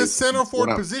saying is in the center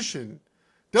forward position,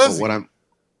 does he?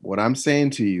 What I'm saying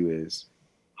to you is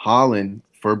Holland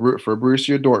for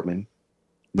Borussia Dortmund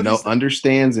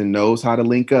understands and knows how to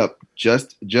link up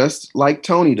just like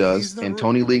Tony does, and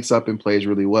Tony links up and plays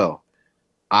really well.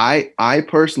 I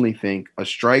personally think a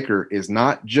striker is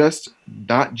not just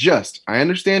I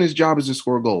understand his job is to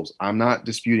score goals. I'm not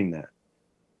disputing that.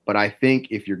 But I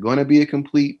think if you're going to be a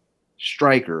complete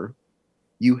striker,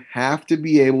 you have to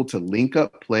be able to link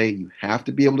up play. You have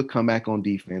to be able to come back on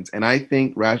defense. And I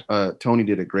think Tony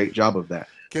did a great job of that.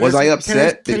 Was I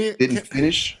upset that he didn't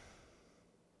finish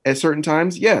at certain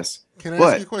times? Yes. Can I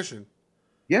ask you a question?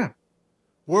 Yeah.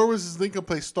 Where was his link up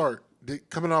play start?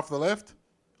 Coming off the left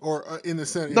or in the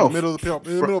center, in the middle of the park?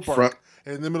 In the middle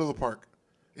of the park.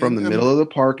 From the middle of the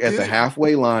park at the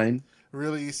halfway line.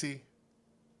 Really, EC?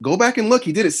 Go back and look.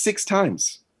 He did it 6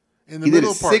 times. In the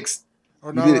middle of the park?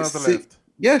 Or not on the left?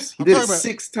 Yes, he did it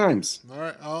 6 times. All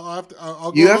right,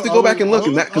 I'll you have to go back and look,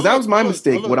 because that was my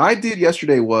mistake. What I did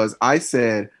yesterday was I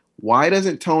said, why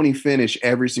doesn't Tony finish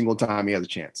every single time he has a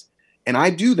chance? And I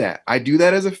do that. I do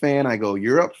that as a fan. I go,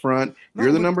 you're up front.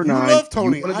 You're the number 9. You love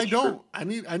Tony. I don't. I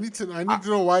need to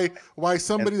know why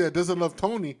somebody that doesn't love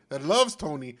Tony, that loves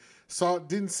Tony,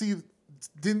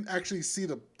 didn't actually see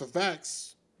the facts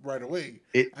right away.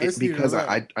 It's because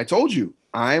I told you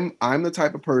I'm the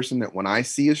type of person that when I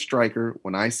see a striker,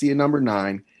 when I see a number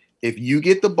 9, if you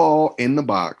get the ball in the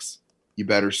box, you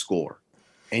better score.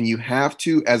 And you have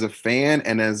to, as a fan,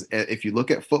 and if you look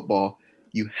at football,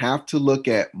 you have to look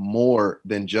at more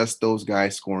than just those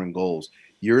guys scoring goals.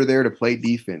 You're there to play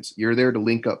defense. You're there to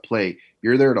link up play.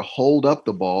 You're there to hold up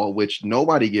the ball, which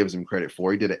nobody gives him credit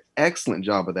for. He did an excellent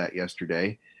job of that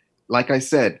yesterday. Like I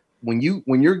said, when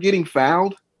you're getting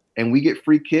fouled and we get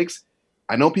free kicks,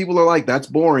 I know people are like, that's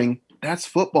boring. That's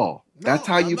football. That's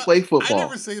how you play football. I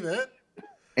never say that.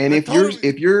 And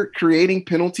if you're creating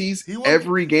penalties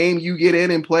every game you get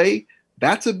in and play,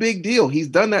 that's a big deal. He's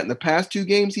done that in the past 2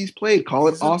 games he's played. Call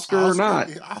it Oscar or not.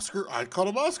 Oscar, I'd call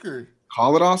him Oscar.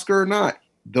 Call it Oscar or not.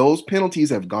 those penalties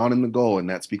have gone in the goal, and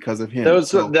that's because of him. Those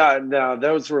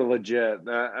those were legit.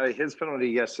 His penalty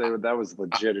yesterday, that was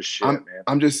legit as shit, man.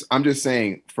 I'm just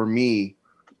saying, for me,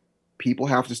 people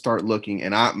have to start looking,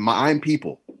 and I'm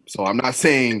people, so I'm not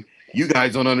saying you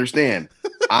guys don't understand.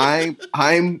 I'm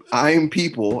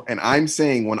people, and I'm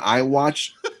saying when I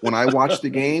watch the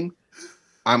game,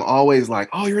 I'm always like,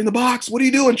 oh, you're in the box. What are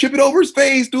you doing? Chip it over his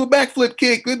face. Do a backflip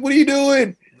kick. What are you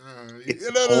doing? It's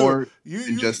more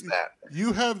than just that.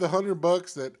 You have the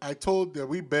 $100 that I told that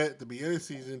we bet at the beginning of the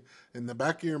season in the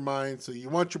back of your mind, so you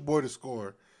want your boy to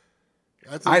score.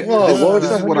 This is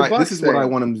what I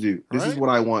want him to do. This is what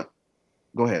I want.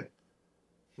 Go ahead.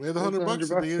 We had the $100 at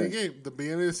the beginning of the game, the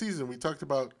beginning of the season. We talked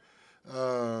about.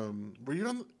 Were you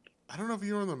on? I don't know if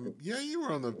you were on the. Yeah, you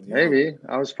were on the. Maybe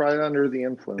I was probably under the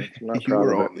influence. I'm not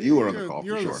you were on the call.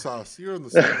 You're for on sure. the sauce. You're on the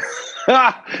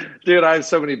sauce. Dude, I have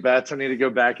so many bets. I need to go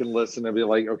back and listen and be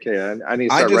like, okay, I need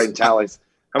to start writing tallies.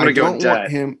 I'm going to go in debt.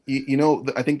 Want him.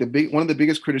 I think one of the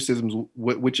biggest criticisms,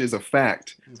 which is a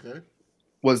fact,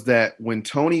 was that when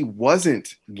Tony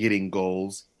wasn't getting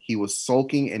goals, he was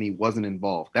sulking and he wasn't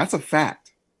involved. That's a fact.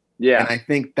 Yeah. And I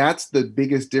think that's the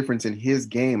biggest difference in his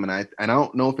game. And I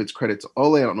don't know if it's credit to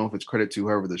Ole. I don't know if it's credit to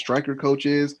whoever the striker coach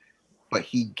is, but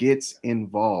he gets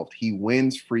involved. He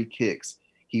wins free kicks.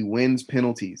 He wins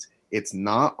penalties. It's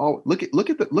not all. Look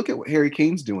at what Harry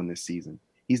Kane's doing this season.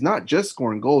 He's not just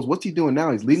scoring goals. What's he doing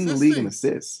now? He's leading the league in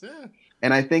assists. Yeah.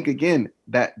 And I think, again,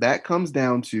 that comes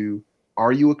down to,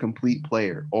 are you a complete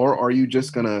player, or are you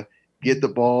just going to get the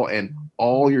ball and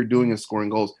all you're doing is scoring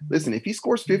goals? Listen, if he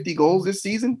scores 50 goals this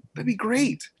season, that'd be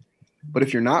great. But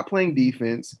if you're not playing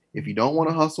defense, if you don't want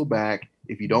to hustle back,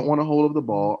 if you don't want to hold up the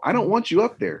ball, I don't want you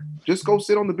up there. Just go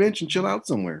sit on the bench and chill out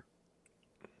somewhere.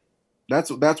 That's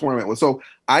where I'm at. So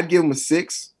I'd give him a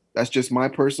 6. That's just my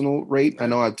personal rate. I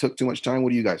know I took too much time.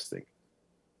 What do you guys think?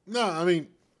 No, I mean,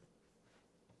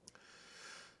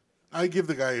 I give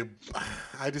the guy.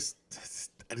 I just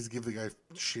give the guy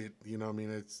shit. You know what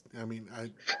I mean?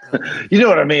 You know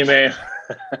what I mean, man.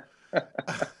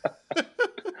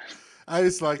 I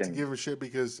just like to give him shit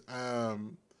because I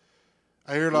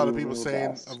hear a lot of people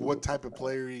saying of what type of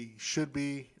player he should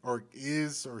be or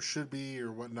is or should be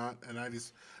or whatnot, and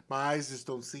my eyes just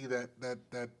don't see that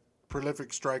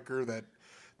prolific striker, that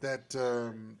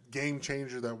game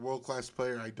changer, that world class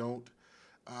player. I don't.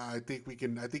 I think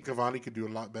Cavani could do a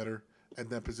lot better at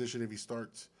that position if he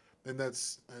starts. And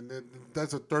that's a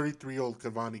 33-year-old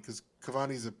Cavani, because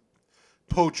Cavani's a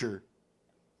poacher.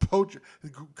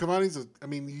 Cavani's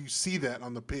you see that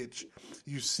on the pitch.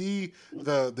 You see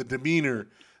the demeanor,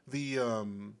 the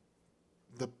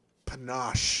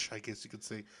panache, I guess you could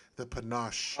say, the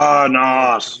panache.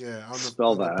 Panache. Yeah,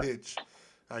 Spell on that. the pitch.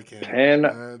 I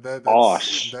can't.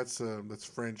 That's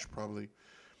French probably.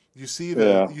 You see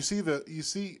the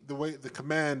way the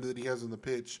command that he has on the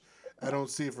pitch. I don't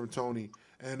see it from Tony.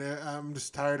 And I'm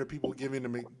just tired of people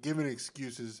giving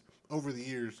excuses over the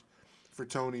years for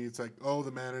Tony. It's like, oh,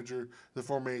 the manager, the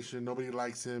formation, nobody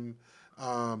likes him.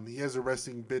 He has a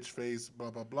resting bitch face. Blah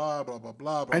blah blah blah blah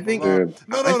blah. I think. Blah.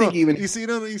 No. Even You see.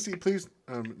 Please,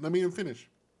 let me even finish.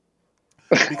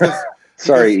 Because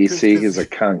sorry, EC, he's a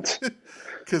cunt.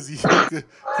 Because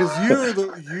you're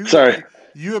the Sorry.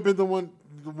 You have been the one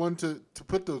to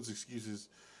put those excuses.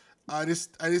 I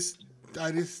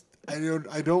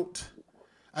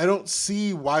don't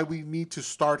see why we need to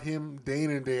start him day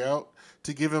in and day out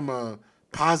to give him a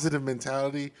positive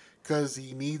mentality, because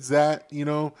he needs that, you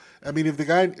know. I mean, if the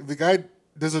guy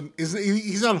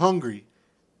he's not hungry,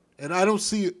 and I don't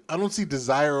see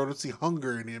desire, or I don't see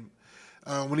hunger in him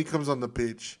when he comes on the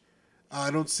pitch. I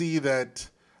don't see that.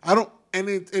 And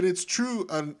it's true.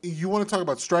 You want to talk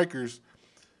about strikers?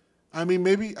 I mean,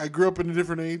 maybe I grew up in a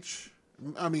different age.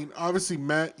 I mean, obviously,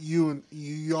 Matt, you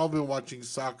all been watching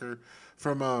soccer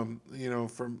from a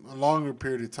longer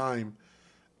period of time.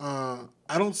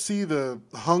 I don't see the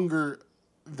hunger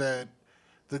that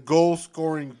the goal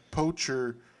scoring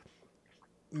poacher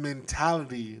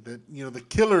mentality, that the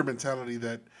killer mentality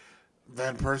that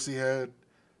Van Persie had,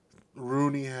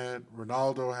 Rooney had,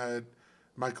 Ronaldo had,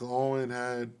 Michael Owen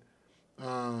had.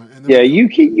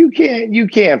 You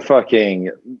can't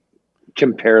fucking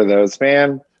compare those,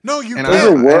 man. No, you can't.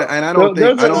 I don't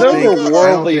think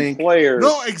worldly players.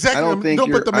 No, exactly.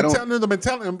 But the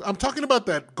mentality. I'm talking about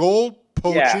that goal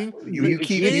poaching. You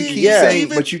keep Yeah. saying,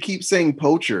 but you keep saying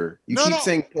poacher. You keep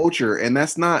saying poacher, and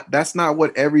that's not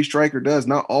what every striker does.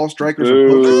 Not all strikers are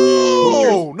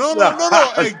poachers.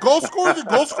 No. Hey, goal scorers are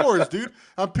goal scorers, dude.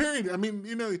 Period. I mean,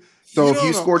 So if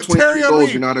you score 23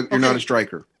 goals, you're not a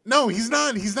striker. No, he's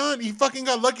not. He fucking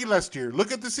got lucky last year.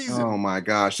 Look at the season. Oh my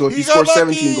gosh. So if you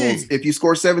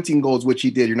score 17 goals, which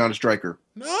he did, you're not a striker.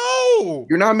 No.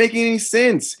 You're not making any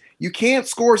sense. You can't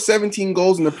score 17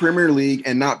 goals in the Premier League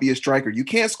and not be a striker. You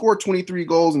can't score 23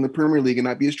 goals in the Premier League and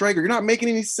not be a striker. You're not making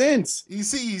any sense. You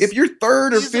see, if you're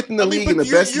third or fifth in the league in the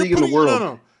best league in the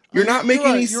world, you're not making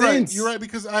any sense. You're right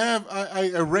because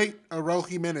I rate Raul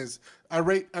Jimenez. I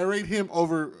rate him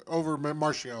over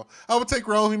Martial. I would take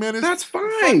Raul Jimenez. That's fine.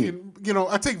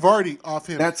 I take Vardy off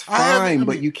him. That's fine,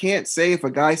 but you can't say if a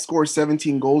guy scores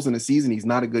 17 goals in a season, he's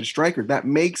not a good striker. That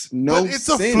makes no sense. It's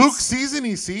a fluke season,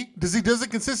 you see. Does he does it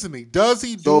consistently? Does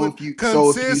he do it consistently? So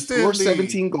if you score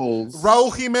 17 goals,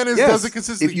 Raul Jimenez does it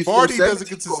consistently. Vardy does it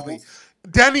consistently. Goals,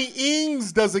 Danny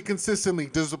Ings does it consistently.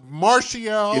 Does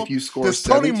Martial? If you score does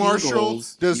Tony 17 Martial?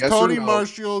 goals, does yes Tony no?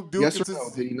 Martial do yes it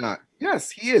consistently? Or no? Did he not?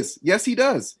 Yes, he is. Yes, he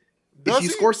does. If you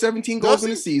score 17 goals in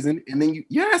a season, and then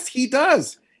yes, he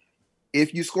does.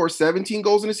 If you score 17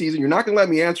 goals in a season, you're not going to let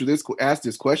me ask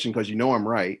this question because you know I'm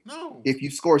right. No. If you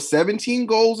score 17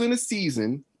 goals in a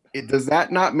season, does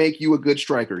that not make you a good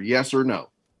striker? Yes or no?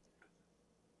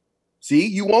 See,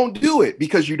 you won't do it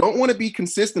because you don't want to be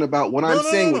consistent about what I'm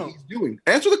saying. What he's doing.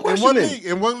 Answer the question.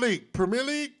 In one league, Premier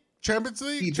League, Champions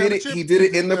League. He did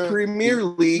it in the Premier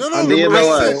League. Under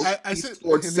MLS. I said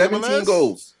scored 17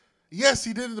 goals. Yes,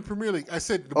 he did in the Premier League. I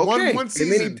said okay. one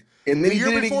season. And then he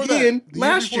did it again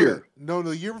last year. No,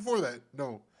 the year before that.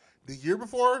 No, the year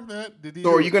before that. Did he?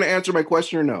 So are you going to answer my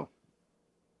question or no?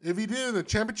 If he did it in the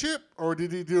Championship, or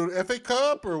did he do an FA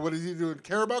Cup, or what did he do in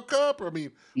Carabao Cup? Or, I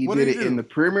mean, he did it in the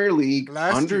Premier League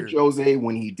under Jose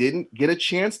when he didn't get a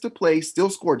chance to play. Still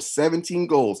scored 17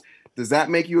 goals. Does that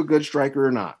make you a good striker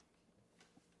or not?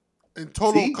 In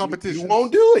total competition, you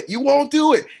won't do it. You won't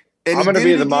do it. And I'm going to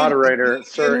be the moderator.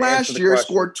 Sir, last year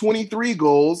scored 23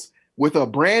 goals with a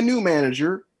brand new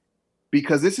manager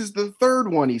because this is the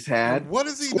third one he's had. And what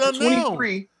has he done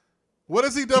 23. Now? What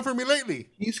has he done for me lately?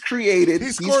 He's created.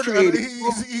 He's on goal.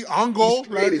 He's on goal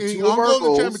in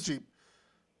the championship.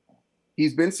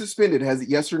 He's been suspended. Has it?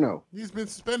 Yes or no? He's been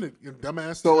suspended. You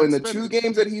dumbass. So in the 2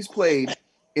 games that he's played,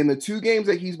 in the 2 games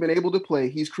that he's been able to play,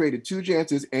 he's created 2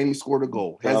 chances and he scored a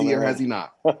goal. Has he or has he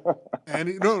not? And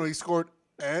he scored.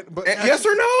 Yes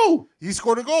or no? He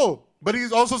scored a goal. But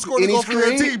he's also scored a goal for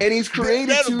the team. And he's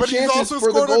created 2 chances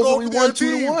for the goals that we won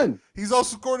 2-1. He's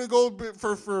also scored a goal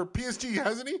for PSG,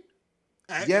 hasn't he?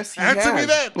 Yes, he Answer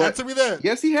has. Answer me that.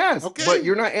 Yes, he has. Okay. But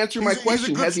you're not answering my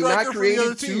question. Has he not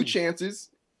created 2 chances?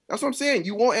 That's what I'm saying.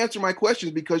 You won't answer my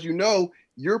questions because you know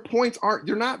your points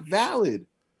they're not valid.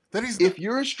 If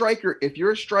you're a striker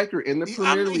in the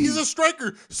Premier League. He's a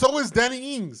striker. So is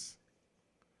Danny Ings.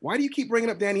 Why do you keep bringing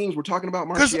up Danny Ings? We're talking about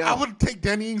Martial. Because I would take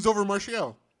Danny Ings over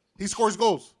Martial. He scores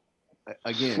goals.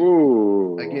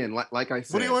 Again, like I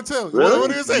said. What do you want to tell? Really? What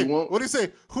do you say? What do you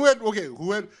say? Who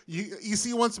had?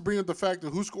 EC wants to bring up the fact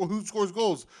of who scores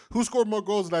goals. Who scored more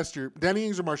goals last year? Danny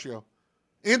Ings or Martial?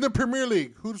 In the Premier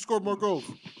League, who scored more goals?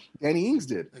 Danny Ings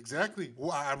did. Exactly.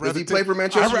 Well, does he play for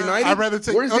Manchester United? I'd rather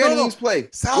take. Where does Danny Ings play?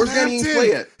 Southampton. Where's Danny Ings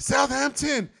play at?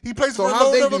 Southampton. He plays for a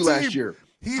lower level team. Last year?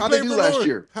 How did they do last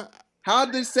year? How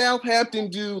did Southampton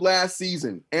do last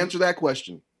season? Answer that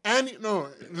question.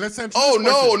 Let's answer. Oh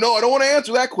no! I don't want to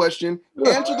answer that question.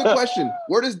 Answer the question.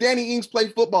 Where does Danny Ings play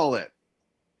football at?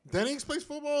 Danny Ings plays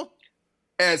football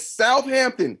at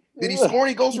Southampton. Did he score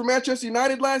any goals for Manchester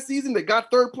United last season that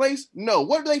got 3rd place? No.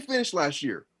 What did they finish last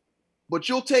year? But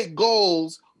you'll take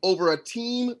goals over a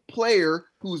team player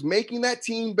who's making that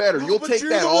team better. You'll take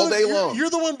that all day long. You're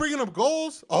the one bringing up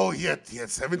goals. Oh, he had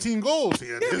 17 goals. He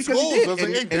had because goals. He did. I was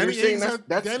like, Danny Ings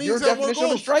that's your definition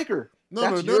of a striker.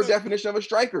 That's your definition of a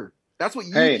striker. That's what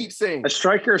you keep saying. A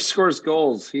striker scores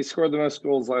goals. He scored the most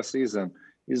goals last season.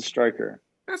 He's a striker.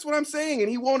 That's what I'm saying, and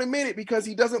he won't admit it because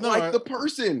he doesn't like the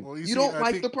person. Well, you don't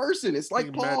like the person. It's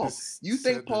like Paul. You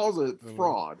think Paul's a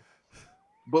fraud,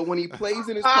 but when he plays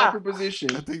in his proper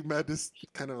position, I think Matt just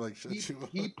kind of like shut you up.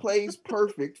 He plays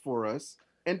perfect for us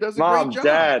and does a great job.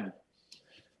 Dad.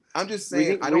 I'm just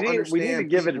saying, I don't understand. We need to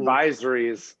give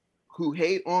advisories. Who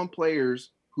hate on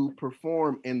players who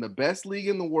perform in the best league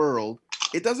in the world.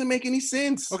 It doesn't make any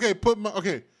sense. Okay, put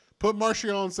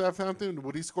Martial in Southampton.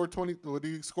 Would he score 20? Would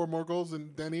he score more goals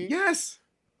than Danny? Yes.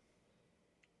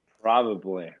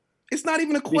 Probably. It's not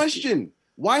even a question.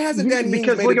 Why hasn't Danny made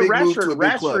a big move to a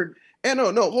big club? And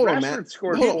hold on, Matt.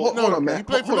 Hold on, Matt. He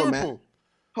played for Liverpool.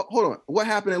 Hold on. What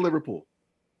happened in Liverpool?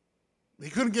 He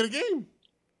couldn't get a game.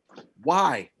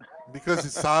 Why? Because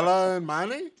it's Salah and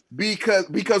Mane?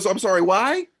 Because I'm sorry,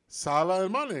 why? Salah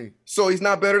and Mane. So he's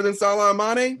not better than Salah and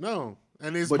Mane? No.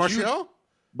 And is Martial?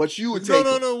 But you would take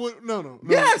No.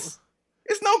 Yes.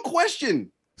 It's no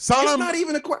question. Salah, it's not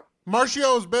even a question.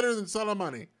 Martial is better than Salah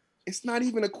Mane. It's not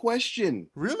even a question.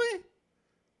 Really?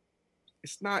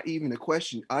 It's not even a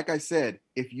question. Like I said,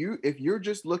 if you're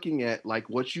just looking at like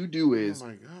what you do is, oh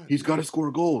my God, he's got to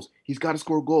score goals. He's got to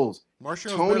score goals.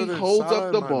 Martial's Tony holds Salah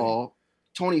up the and ball.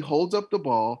 Tony holds up the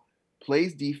ball,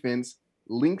 plays defense,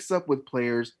 links up with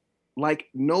players like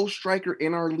no striker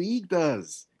in our league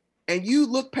does. And you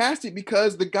look past it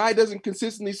because the guy doesn't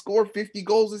consistently score 50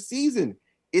 goals a season.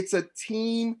 It's a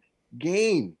team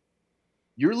game.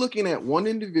 You're looking at one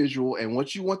individual, and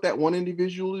what you want that one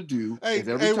individual to do is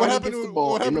every time he gets the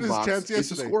ball in the box is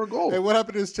to score a goal. Hey, what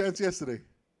happened to his chance yesterday?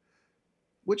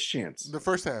 Which chance? The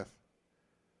first half.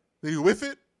 Did he whiff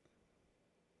it?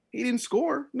 He didn't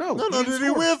score. No. Did he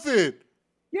whiff it?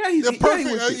 Yeah, he's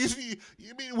perfect.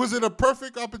 You mean, was it a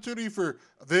perfect opportunity for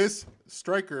this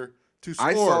striker to score?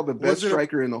 I saw the best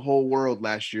striker in the whole world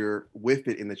last year whiff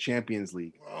it in the Champions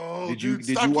League. Oh, did you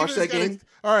watch that game?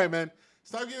 All right, man.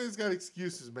 Stop giving this guy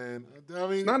excuses, man. I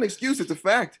mean, it's not an excuse. It's a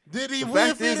fact. Did he the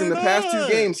whiff fact it is, or in the not? past 2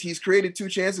 games, he's created 2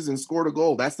 chances and scored a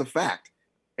goal. That's the fact.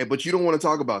 But you don't want to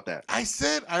talk about that. I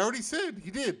already said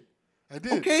he did. I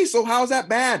did. Okay, so how's that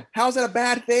bad? How's that a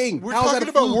bad thing? We're how's talking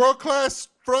about world-class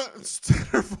front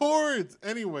center forwards.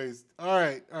 Anyways, all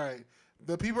right.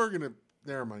 The people are gonna.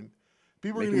 Never mind.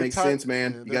 People are gonna make sense,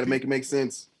 man. You got to make it make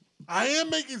sense. I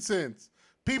am making sense.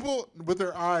 People with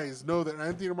their eyes know that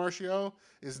Anthony Martial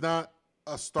is not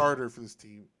a starter for this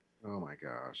team. Oh my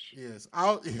gosh. Yes.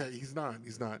 He's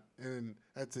not. And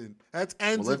that's it. That's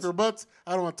ends it for butts.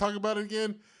 I don't want to talk about it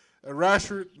again.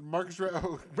 Rashford,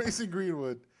 Mason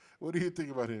Greenwood. What do you think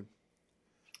about him?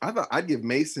 I thought I'd give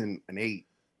Mason an 8.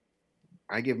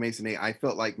 I give Mason 8. I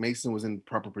felt like Mason was in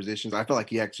proper positions. I felt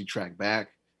like he actually tracked back.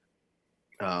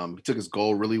 He took his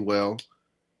goal really well.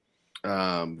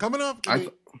 Coming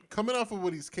off of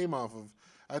what he's came off of,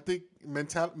 I think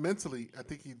mentally, I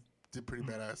think he did pretty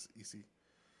badass. EC.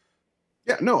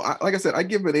 Yeah, no, like I said, I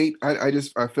give it 8.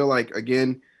 I feel like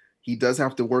again, he does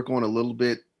have to work on a little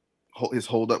bit his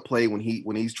hold up play when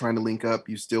he's trying to link up.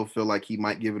 You still feel like he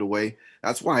might give it away.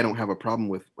 That's why I don't have a problem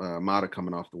with Mata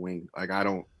coming off the wing. Like I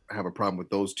don't have a problem with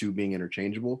those two being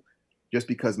interchangeable. Just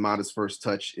because Mata's first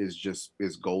touch is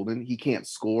golden. He can't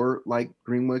score like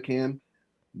Greenwood can,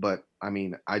 but I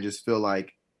mean, I just feel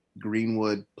like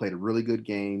Greenwood played a really good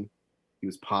game. He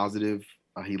was positive.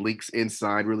 He leaks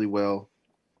inside really well.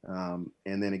 And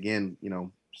then again,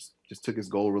 just took his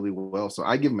goal really well. So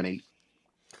I give him an 8.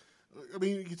 I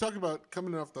mean, you talk about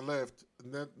coming off the left,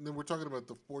 and then we're talking about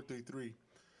the 4-3-3.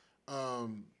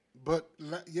 But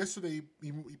yesterday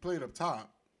he played up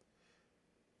top.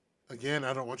 Again,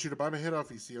 I don't want you to buy my head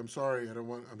off, EC. I'm sorry. Don't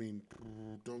want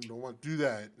to do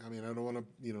that. I mean, I don't want to,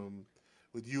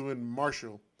 with you and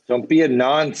Marshall. Don't be a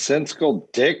nonsensical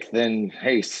dick, then,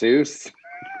 Jesus.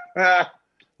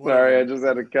 Sorry, I just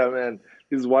had to come in.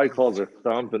 These White Claws are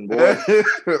thumping, boy.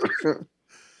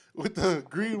 With the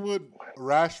Greenwood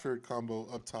Rashford combo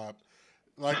up top,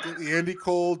 like the Andy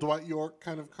Cole, Dwight York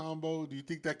kind of combo, do you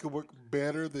think that could work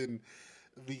better than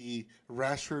the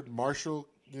Rashford Marshall,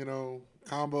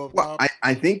 combo up top?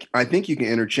 I think you can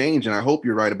interchange, and I hope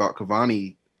you're right about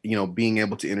Cavani, being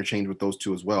able to interchange with those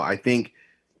two as well. I think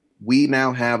we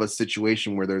now have a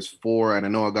situation where there's 4, and I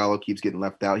know Agallo keeps getting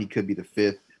left out. He could be the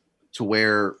 5th, to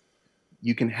where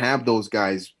you can have those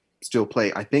guys still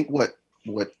play. I think what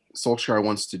Solskjaer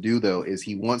wants to do, though, is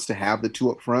he wants to have the 2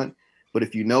 up front. But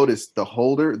if you notice, the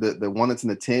holder, the one that's in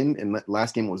the 10, and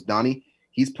last game was Donny,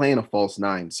 he's playing a false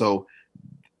 9. So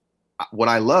what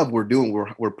I love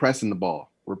we're pressing the ball.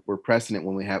 We're pressing it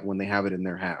when they have it in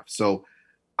their half. So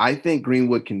I think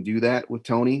Greenwood can do that with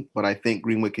Tony, but I think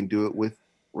Greenwood can do it with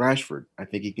Rashford. I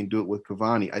think he can do it with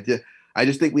Cavani. I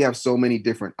just think we have so many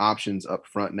different options up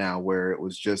front now, where it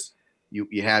was just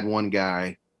you had one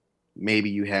guy, maybe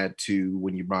you had 2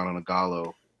 when you brought on a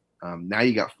Gallo. Now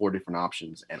you got 4 different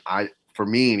options, and for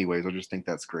me anyways, I just think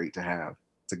that's great to have.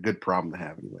 It's a good problem to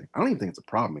have anyway. I don't even think it's a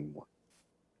problem anymore.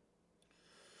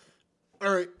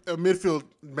 All right, midfield,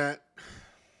 Matt.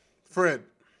 Fred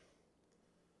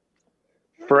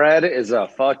is a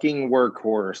fucking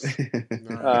workhorse.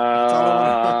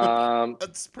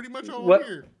 That's pretty much all I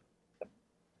hear.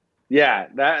 Yeah,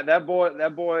 that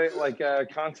boy, like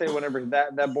Conte, whenever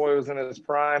that boy was in his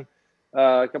prime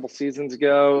a couple seasons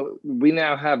ago, we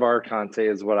now have our Conte,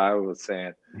 is what I was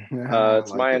saying.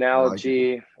 It's my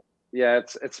analogy. Yeah,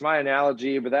 it's my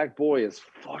analogy, but that boy is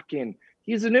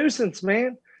he's a nuisance,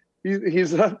 man.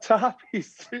 He's up top.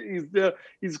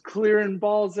 He's clearing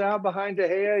balls out behind De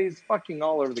Gea. He's fucking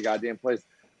all over the goddamn place.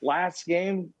 Last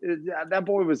game, that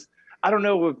boy was. I don't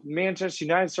know if Manchester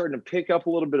United starting to pick up a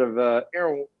little bit of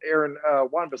Aaron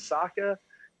Wan-Bissaka,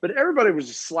 but everybody was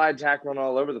just slide tackling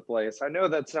all over the place. I know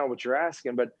that's not what you're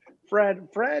asking, but Fred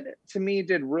to me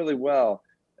did really well,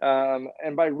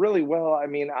 and by really well, I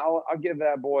mean I'll give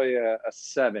that boy a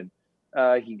 7.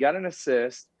 He got an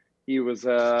assist. He was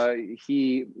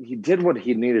he did what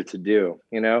he needed to do,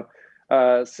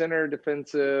 center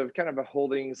defensive, kind of a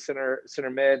holding center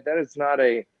mid. That is not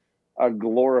a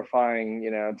glorifying,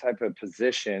 type of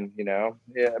position,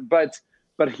 yeah, but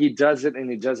he does it, and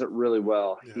he does it really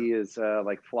well. Yeah. He is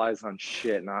like flies on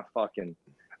shit, and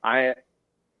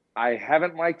I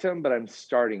haven't liked him, but I'm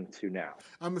starting to now.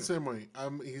 I'm the same way.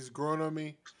 He's grown on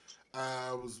me.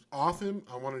 I was off him.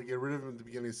 I wanted to get rid of him at the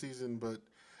beginning of the season, but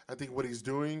I think what he's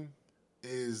doing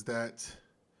is that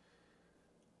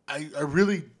I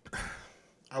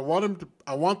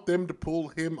want them to pull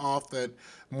him off that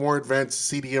more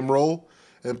advanced CDM role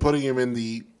and putting him in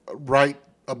the right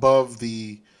above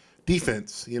the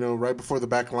defense, right before the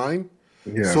back line.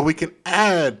 Yeah. So we can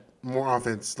add more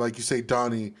offense, like you say,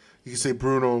 Donnie, you can say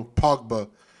Bruno, Pogba.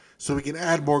 So we can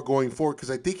add more going forward,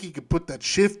 because I think he could put that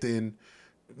shift in,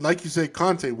 like you say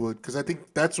Conte would, because I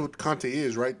think that's what Conte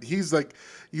is, right? He was like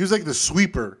the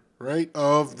sweeper, right,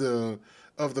 of the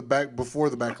back before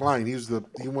the back line. He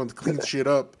wants to clean shit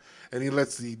up, and he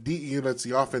lets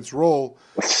the offense roll.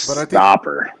 But I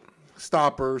think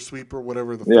stopper, sweeper,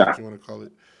 whatever the fuck you want to call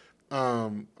it.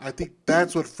 I think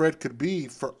that's what Fred could be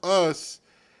for us.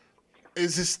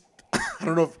 Is just I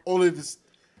don't know if Ole just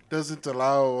doesn't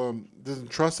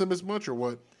trust him as much or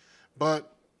what,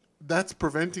 but that's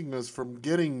preventing us from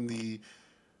getting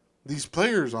these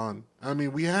players on. I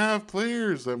mean, we have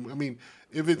players. I mean,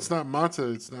 if it's not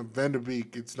Mata, it's not Van de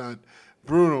Beek, it's not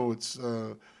Bruno, it's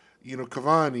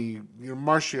Cavani,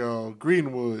 Martial,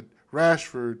 Greenwood,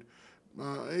 Rashford.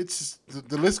 It's just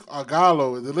the list,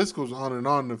 Agallo. The list goes on and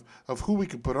on of who we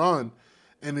can put on,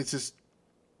 and it's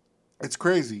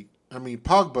crazy. I mean,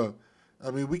 Pogba. I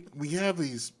mean, we have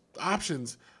these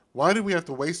options. Why do we have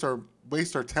to waste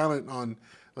our talent on,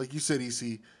 like you said,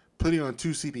 EC, putting on 2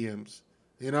 CDMs?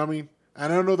 You know what I mean?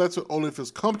 And I don't know that's what Ole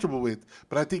feels comfortable with,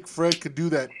 but I think Fred could do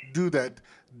that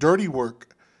dirty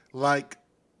work like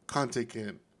Conte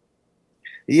can.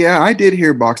 Yeah, I did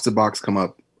hear box to box come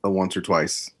up once or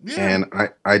twice, and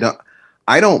I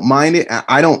don't mind it.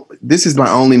 I don't. This is my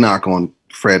only knock on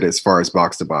Fred as far as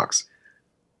box to box.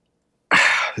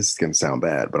 This is gonna sound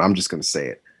bad, but I'm just gonna say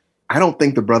it. I don't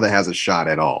think the brother has a shot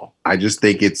at all. I just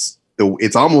think it's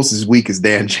almost as weak as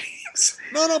Dan James.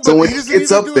 No, but so when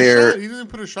it's up there, he didn't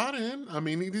put a shot in. I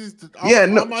mean, he just.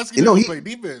 I'm asking him to play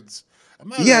defense.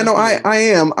 I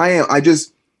am.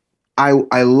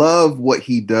 I love what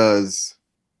he does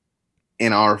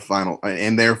in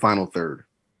their final third.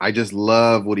 I just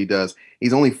love what he does. He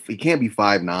can't be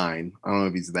 5'9". I don't know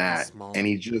if he's that. And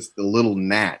he's just a little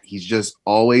gnat. He's just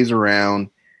always around.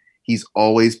 He's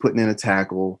always putting in a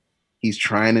tackle. He's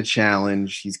trying to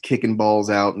challenge. He's kicking balls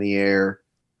out in the air.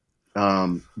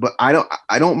 But I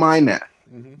don't mind that,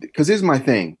 because here's my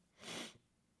thing.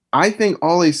 I think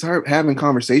Ole start having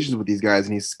conversations with these guys,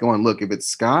 and he's going, look, if it's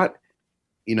Scott,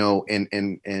 and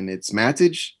it's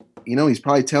Matic, he's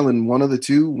probably telling one of the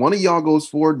two, one of y'all goes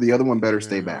forward, the other one better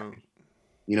stay back.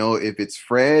 If it's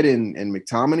Fred and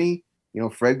McTominay,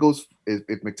 Fred goes.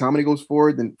 If McTominay goes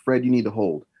forward, then Fred, you need to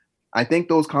hold. I think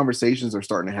those conversations are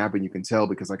starting to happen. You can tell,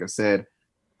 because, like I said,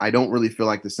 I don't really feel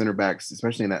like the center backs,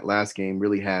 especially in that last game,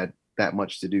 really had that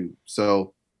much to do.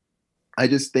 So I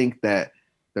just think that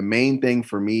the main thing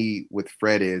for me with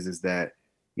Fred is that,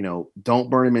 don't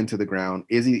burn him into the ground.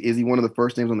 Is he one of the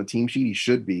first names on the team sheet? He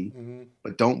should be,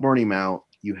 but don't burn him out.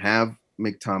 You have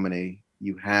McTominay,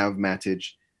 you have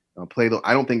Matic.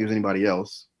 I don't think there's anybody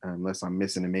else, unless I'm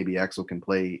missing, and maybe Axel can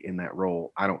play in that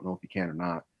role. I don't know if he can or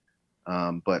not.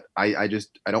 But I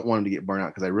don't want him to get burned out,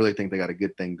 because I really think they got a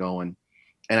good thing going.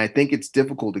 And I think it's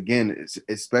difficult, again,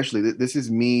 especially this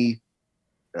is me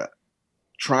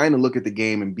trying to look at the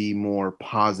game and be more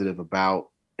positive about,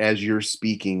 as you're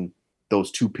speaking, those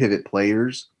 2 pivot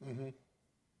players.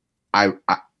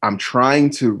 I'm trying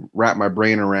to wrap my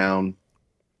brain around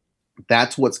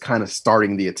that's what's kind of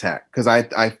starting the attack, because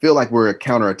I feel like we're a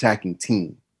counterattacking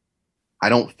team. I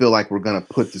don't feel like we're going to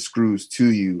put the screws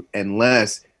to you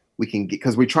unless we can get,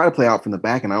 because we try to play out from the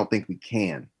back, and I don't think we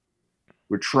can.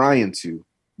 We're trying to,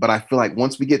 but I feel like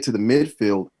once we get to the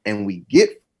midfield and we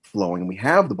get flowing and we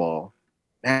have the ball,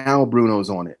 now Bruno's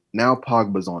on it. Now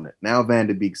Pogba's on it. Now Van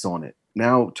de Beek's on it.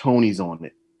 Now Tony's on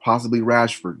it. Possibly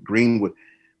Rashford, Greenwood.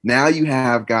 Now you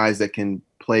have guys that can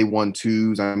play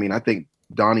 1-2s. I mean, I think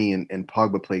Donnie and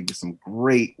Pogba played some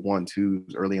great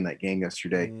 1-2s early in that game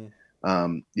yesterday.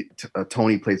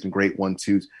 Tony played some great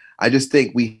 1-2s. I just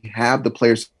think we have the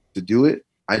players to do it.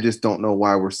 I just don't know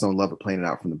why we're so in love with playing it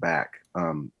out from the back,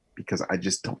 because I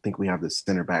just don't think we have the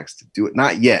center backs to do it.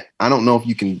 Not yet. I don't know if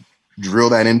you can drill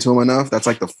that into them enough. That's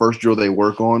like the first drill they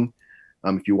work on.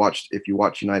 If you watch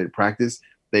United practice,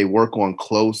 they work on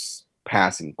close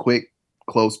passing, quick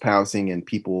close passing, and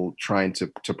people trying to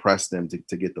press them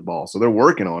to get the ball. So they're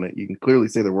working on it. You can clearly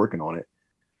say they're working on it.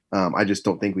 I just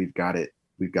don't think we've got it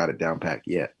down pat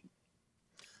yet.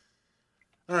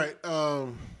 All right.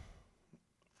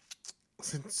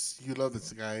 Since you love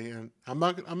this guy, and I'm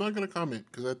not going to comment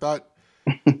because I thought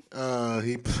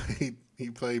he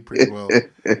played pretty well.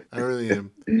 I really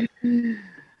am.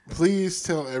 Please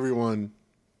tell everyone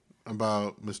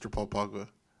about Mr. Paul Pogba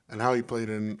and how he played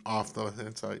off the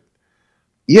left-hand side.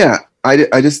 Yeah,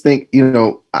 I just think,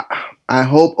 I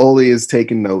hope Ole is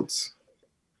taking notes.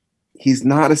 He's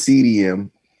not a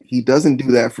CDM. He doesn't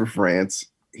do that for France.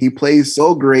 He plays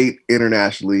so great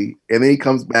internationally, and then he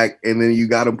comes back, and then you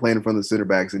got him playing in front of the center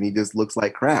backs, and he just looks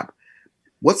like crap.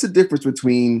 What's the difference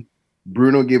between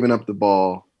Bruno giving up the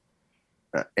ball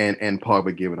and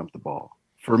Pogba giving up the ball?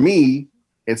 For me,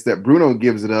 it's that Bruno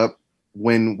gives it up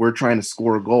when we're trying to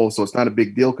score a goal, so it's not a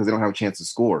big deal because they don't have a chance to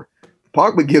score.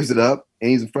 Pogba gives it up,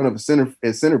 and he's in front of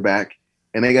a center back,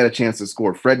 and they got a chance to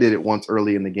score. Fred did it once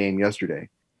early in the game yesterday.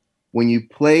 When you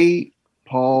play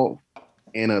Paul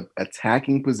in an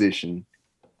attacking position,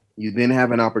 you then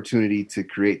have an opportunity to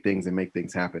create things and make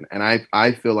things happen. And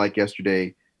I feel like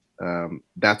yesterday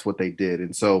that's what they did.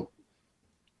 And so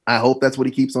I hope that's what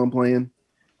he keeps on playing.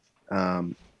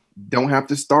 Don't have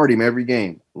to start him every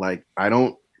game. Like I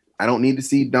don't need to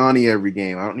see Donnie every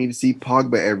game. I don't need to see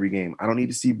Pogba every game. I don't need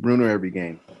to see Bruno every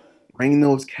game. Bring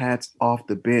those cats off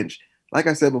the bench. Like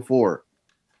I said before,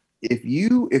 if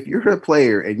you're a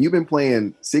player and you've been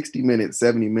playing 60 minutes,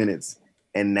 70 minutes,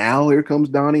 and now here comes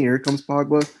Donnie, here comes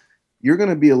Pogba, you're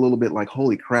going to be a little bit like,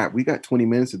 holy crap, we got 20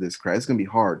 minutes of this crap. It's going to be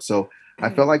hard. So I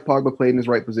felt like Pogba played in his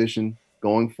right position,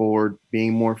 going forward,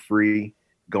 being more free,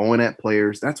 going at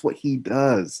players. That's what he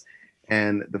does.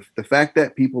 And the fact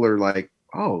that people are like,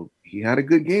 oh, he had a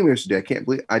good game yesterday, I can't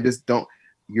believe – I just don't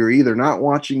 – you're either not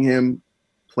watching him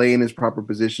play in his proper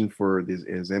position for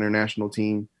his international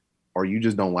team, or you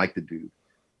just don't like the dude.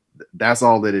 That's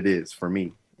all that it is for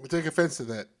me. I take offense to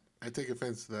that.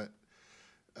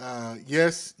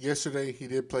 Yes, yesterday he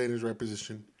did play in his right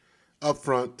position, up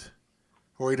front,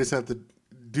 where he doesn't have to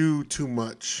do too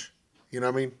much. You know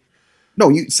what I mean? No,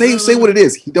 you say what it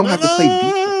is. He don't have to play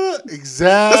defense.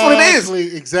 Exactly. That's what it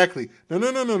is. Exactly. No.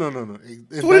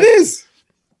 That's what it is.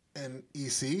 And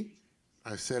EC,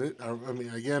 I said it. I mean,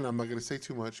 again, I'm not going to say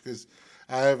too much because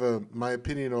I have my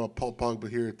opinion about Paul Pogba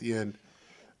here at the end,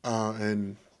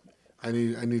 and I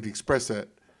need to express that.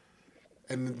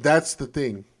 And that's the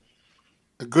thing.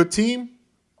 A good team,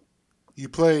 you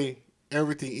play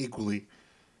everything equally.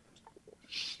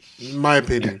 In my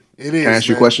opinion, it is. Can I ask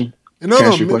you a question? No.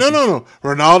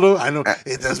 Ronaldo, I know.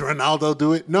 Does Ronaldo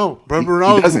do it? No, but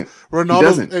Ronaldo he doesn't.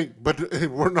 Ronaldo's, hey, but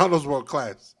Ronaldo's world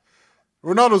class.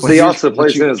 Ronaldo's. But he also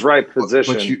plays in his right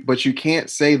position. But you can't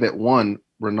say that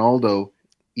Ronaldo.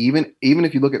 Even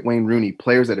if you look at Wayne Rooney,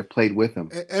 players that have played with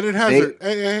him. Eden Hazard.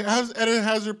 How's Eden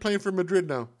Hazard playing for Madrid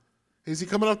now? Is he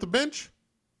coming off the bench?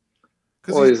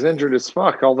 Well, he's injured as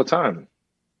fuck all the time.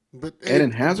 But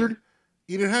Eden Hazard?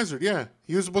 Eden Hazard, yeah.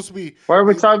 He was supposed to be. Why are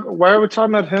we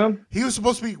talking about him? He was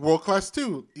supposed to be world class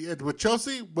too. With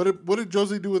Chelsea, what did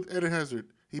Jose do with Eden Hazard?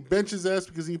 He benched his ass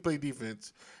because he played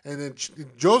defense, and then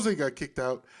Jose got kicked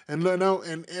out,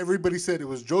 and everybody said it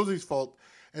was Jose's fault.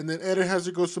 And then Eden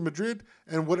Hazard goes to Madrid,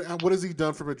 and what has he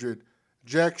done for Madrid?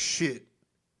 Jack shit.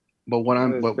 But for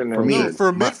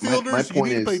midfielders, you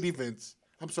need to play defense.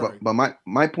 I'm sorry. But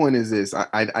my point is this.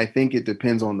 I think it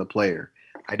depends on the player.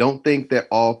 I don't think that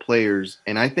all players,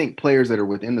 and I think players that are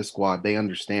within the squad, they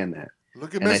understand that.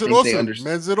 Look at Mesut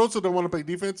Ozil don't want to play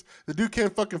defense. The dude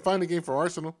can't fucking find a game for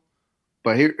Arsenal.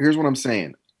 But here's what I'm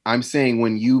saying. I'm saying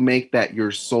when you make that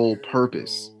your sole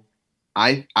purpose,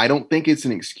 I don't think it's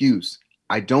an excuse.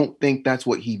 I don't think that's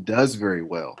what he does very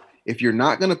well. If you're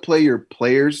not going to play your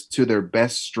players to their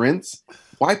best strengths,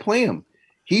 why play them?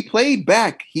 He played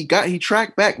back. He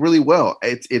tracked back really well.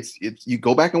 It's you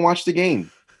go back and watch the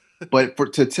game. But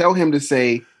to tell him to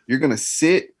say you're going to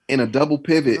sit in a double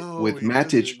pivot with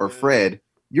Matic or Fred,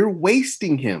 you're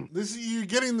wasting him. You're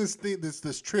getting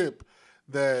this trip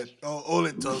that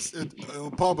Ole does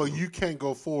Pogba, you can't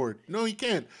go forward. No, he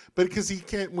can't. But because he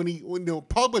can't when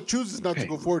Pogba chooses not to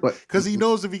go forward because he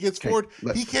knows if he gets forward,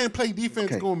 he can't play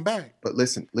defense going back. But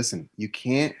listen, you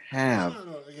can't have.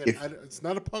 No. Again, it's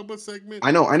not a Pogba segment.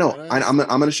 I know. I'm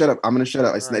gonna shut up.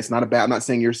 It's not a bad. I'm not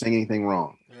saying you're saying anything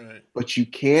wrong. Right. But you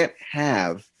can't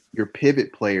have your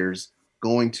pivot players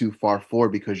going too far forward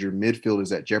because your midfield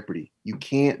is at jeopardy. You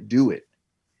can't do it.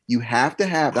 You have to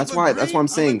have. That's why I'm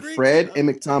saying Fred and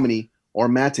McTominay or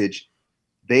Matic,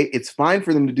 it's fine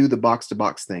for them to do the box to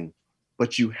box thing,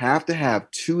 but you have to have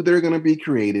two that are going to be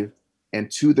creative and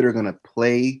two that are going to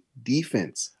play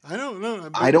defense. I don't know.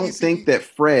 I don't think that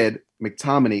Fred,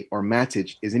 McTominay, or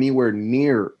Matic is anywhere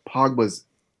near Pogba's.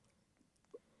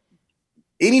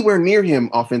 Anywhere near him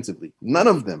offensively. None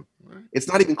of them. Right. It's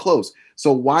not even close.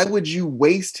 So why would you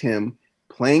waste him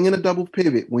playing in a double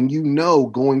pivot when you know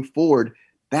going forward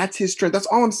that's his strength? That's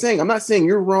all I'm saying. I'm not saying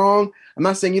you're wrong. I'm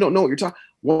not saying you don't know what you're talking.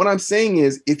 What I'm saying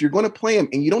is if you're going to play him,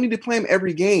 and you don't need to play him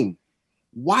every game,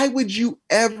 why would you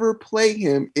ever play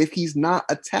him if he's not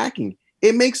attacking?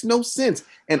 It makes no sense.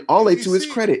 And Ole, to his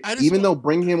credit, even though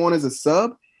bringing him on as a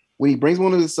sub, when he brings him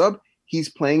on as a sub, he's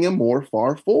playing him more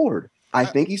far forward. I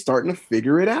think he's starting to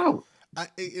figure it out.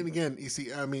 And again, you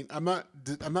see, I mean, I'm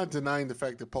not denying the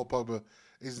fact that Paul Pogba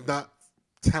is not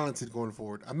talented going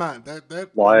forward. I'm not that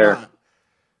liar. I'm not.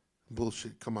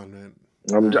 Bullshit. Come on, man.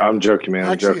 I'm joking, man.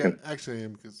 I'm joking. Actually, I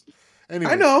am because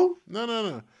anyway. I know.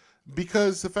 No.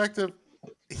 Because the fact that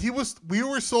we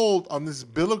were sold on this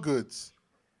bill of goods.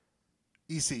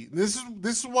 You see, this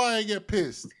is why I get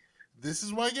pissed. This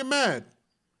is why I get mad.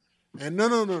 And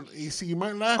no. You see, you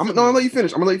might laugh. I'll let you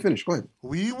finish. I'm gonna let you finish. Go ahead.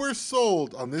 We were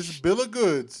sold on this bill of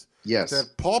goods. Yes. That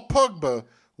Paul Pogba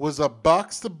was a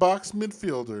box-to-box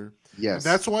midfielder. Yes.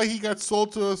 And that's why he got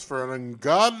sold to us for an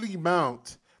ungodly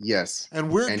amount. Yes.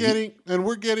 And we're getting.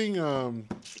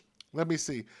 Let me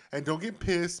see. And don't get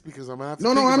pissed because I'm not.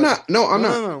 No, I'm not. No, I'm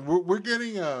not. No. We're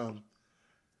getting.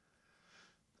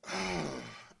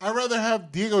 I'd rather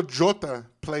have Diego Jota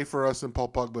play for us than Paul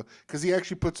Pogba because he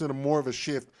actually puts in more of a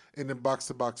shift in the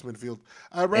box-to-box midfield.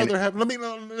 I'd rather have. Let me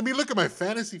look at my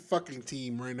fantasy fucking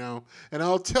team right now, and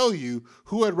I'll tell you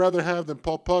who I'd rather have than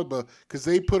Paul Pogba because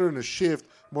they put in a shift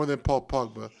more than Paul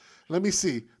Pogba. Let me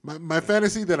see. My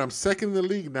fantasy that I'm second in the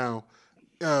league now,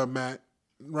 Matt.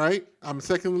 Right? I'm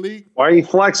second in the league. Why are you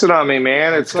flexing on me,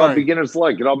 man? It's called beginner's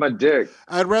luck. Get off my dick.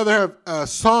 I'd rather have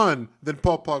Son than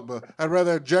Paul Pogba. I'd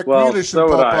rather have Jack Grealish than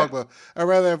Paul Pogba. I'd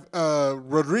rather have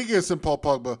Rodriguez than Paul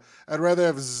Pogba. I'd rather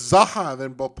have Zaha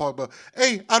than Paul Pogba.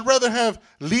 Hey, I'd rather have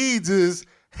Leeds'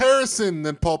 Harrison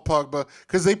than Paul Pogba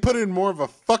because they put in more of a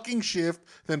fucking shift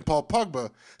than Paul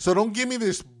Pogba. So don't give me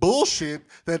this bullshit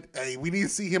that, hey, we need to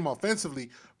see him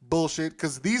offensively. Bullshit,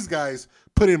 because these guys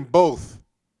put in both.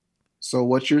 So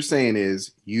what you're saying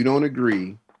is you don't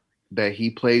agree that he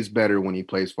plays better when he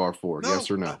plays far forward, yes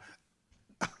or no?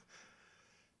 Yes.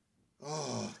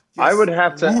 I would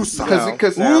have to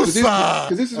because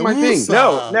this is my thing.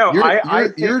 No,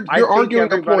 you're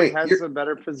arguing a point. Has a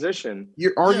better position.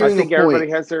 You're arguing I think a point. Everybody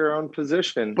has their own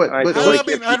position.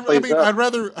 I'd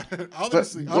rather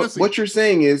honestly. What you're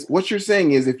saying is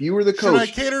if you were the coach, should I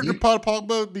cater to Paul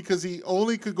Pogba because he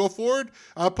only could go forward?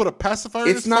 I'll put a pacifier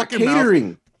in his fucking catering.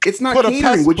 mouth. It's not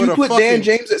catering. Would you put Dan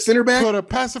James at center back? Put a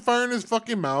pacifier in his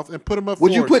fucking mouth and put him up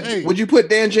forward. Hey, would you put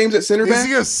Dan James at center back?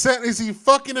 Is he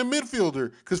fucking a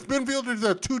midfielder? Because midfielders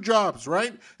have two jobs,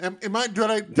 right?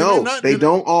 They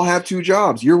don't all have two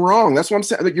jobs. You're wrong. That's what I'm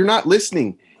saying. You're not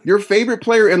listening. Your favorite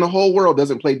player in the whole world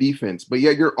doesn't play defense, but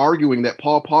yet you're arguing that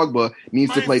Paul Pogba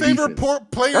needs to play defense.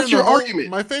 That's your argument.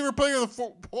 My favorite player in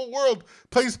the whole world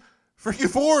plays freaking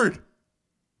forward.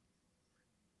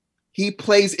 He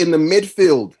plays in the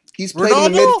midfield. He's played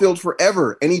in the midfield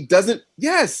forever, and he doesn't.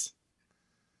 Yes,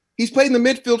 he's played in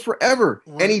the midfield forever,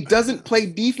 and he doesn't play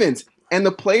defense. And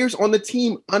the players on the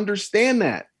team understand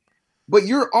that. But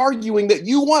you're arguing that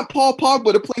you want Paul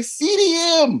Pogba to play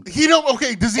CDM. He don't.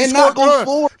 Okay, does he score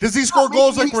goals? Does he score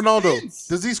goals like Ronaldo?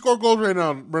 Does he score goals right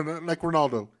now like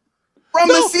Ronaldo? From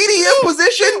the CDM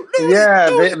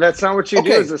position? That's not what you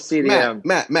do as a CDM.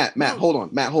 Matt, hold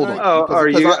on.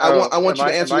 I want you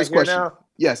to answer this question. Now?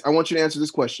 Yes, I want you to answer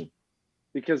this question.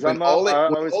 Because I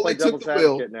always play devil's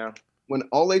advocate now. When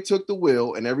Ole took the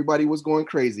wheel and everybody was going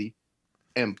crazy,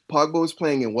 and Pogba was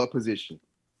playing in what position?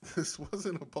 This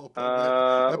wasn't a Paul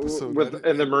Pogba episode.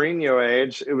 In the Mourinho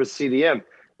age, it was CDM.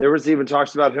 There was even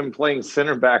talks about him playing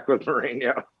center back with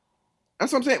Mourinho.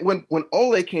 That's what I'm saying. When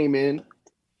Ole came in,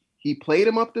 he played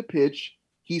him up the pitch.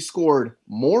 He scored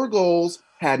more goals,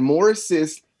 had more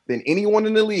assists than anyone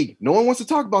in the league. No one wants to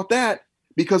talk about that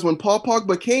because when Paul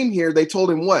Pogba came here, they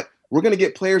told him what? we're going to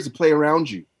get players to play around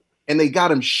you. And they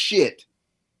got him shit.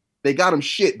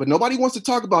 But nobody wants to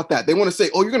talk about that. They want to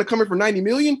say, oh, you're going to come in for 90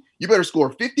 million? You better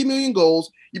score 50 million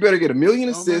goals. You better get 1 million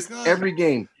assists every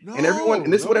game. No,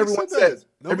 and this is what everyone says.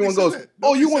 Everyone goes,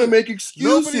 oh, you want to make excuses.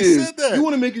 Nobody said that. You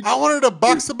want to make excuses. I wanted a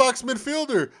box-to-box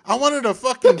midfielder. I wanted a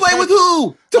fucking... To play with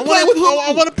who?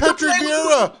 I wanted Patrick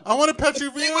Vieira. I wanted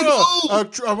Patrick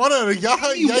Vieira. I wanted a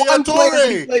Yaya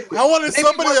Toure. I wanted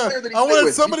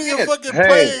somebody to fucking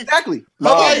play. Exactly.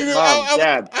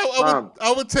 I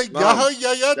would take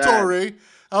Yaya Toure.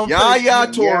 Yaya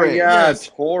Toure. Yaya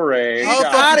Toure. Get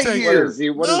out of here. What is he?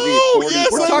 We're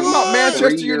talking about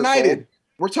Manchester United.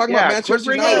 We're talking about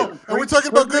Manchester United. And we're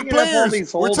talking about good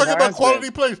players. We're talking about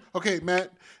quality players. Okay,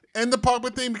 Matt, end the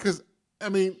Pogba thing because, I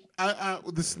mean,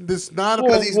 this not a...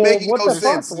 Because he's making no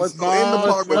sense. Let's go in the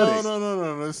Pogba.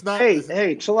 No. It's not...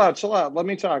 Hey, chill out. Let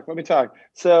me talk.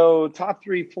 So, top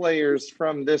 3 players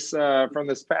from this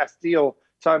past deal,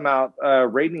 talking about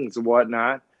ratings and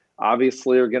whatnot,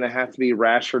 obviously are going to have to be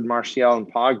Rashford, Martial,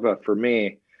 and Pogba for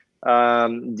me.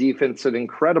 Defense is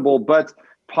incredible, but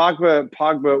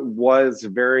Pogba was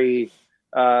very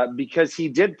because he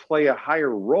did play a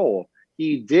higher role.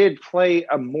 He did play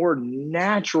a more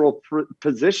natural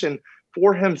position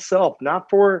for himself, not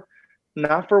for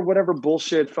whatever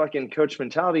bullshit fucking coach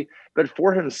mentality, but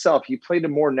for himself. He played a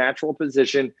more natural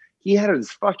position. He had his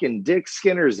fucking Dick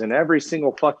Skinners in every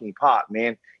single fucking pot,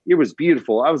 man. It was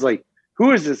beautiful. I was like,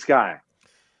 who is this guy?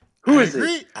 Who is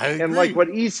it? And like what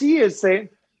EC is saying,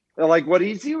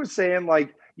 was saying,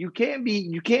 like, you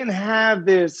can't have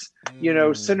this,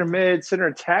 center mid, center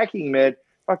attacking mid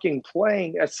fucking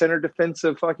playing a center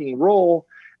defensive fucking role.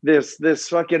 This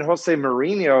fucking Jose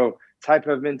Mourinho type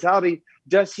of mentality.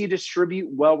 Does he distribute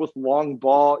well with long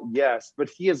ball? Yes, but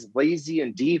he is lazy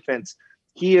in defense.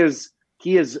 He is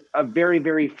a very,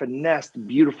 very finessed,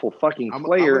 beautiful fucking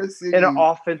player in an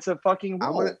offensive fucking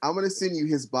role. I'm gonna send you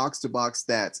his box-to-box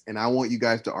stats, and I want you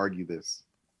guys to argue this.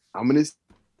 I'm gonna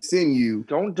send you.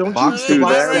 Don't you do that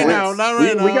Not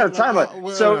right now. We got a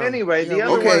timeline. So anyway, the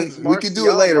other ones, we can do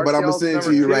it later, but I'm gonna send it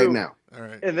to you right now. All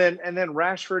right. And then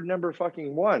Rashford number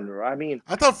fucking 1. I mean,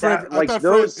 I thought Fred.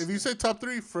 Fred. If you say top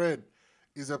 3, Fred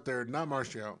is up there, not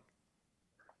Martial.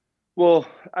 Well,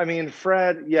 I mean,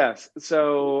 Fred, yes.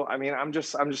 So, I mean, I'm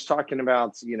just talking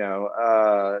about, these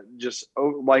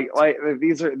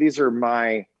are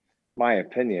my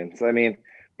opinions. I mean,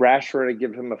 Rashford, I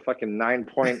give him a fucking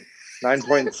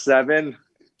 9.7.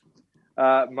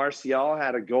 Martial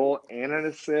had a goal and an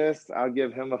assist. I'll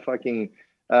give him a fucking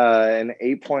an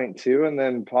 8.2, and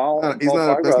then Paul. That's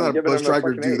not what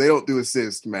strikers do. They don't do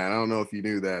assists, man. I don't know if you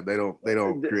knew that. They don't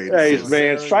create. Hey, assists.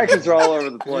 Man, strikers are all over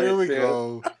the place. Here we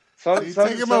go.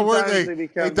 Taking my word.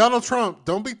 Hey, Donald Trump,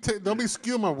 don't be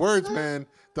skewing my words, man.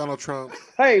 Donald Trump.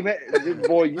 Hey, man,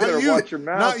 boy, you better watch your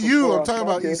mouth. Not you. I'm talking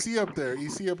about EC up there.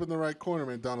 EC up in the right corner,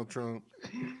 man. Donald Trump.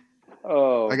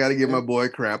 Oh, I got to give my boy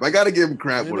crap. I got to give him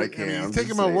crap when I can. He's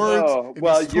taking my words. Oh,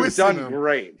 well, you've done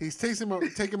great. He's taking my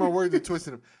words and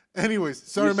twisting them.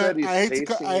 Anyways, sorry, man. I hate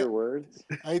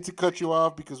to cut you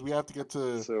off because we have to get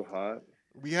to so hot.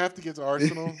 We have to get to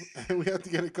Arsenal, and we have to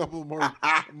get a couple more.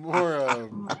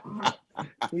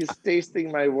 He's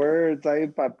tasting my words. I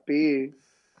papi.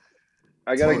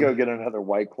 I gotta go get another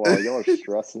White Claw. Y'all are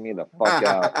stressing me the fuck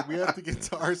out. We have to get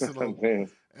to Arsenal,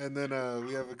 and then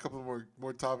we have a couple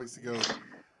more topics to go.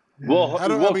 Well,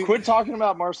 quit talking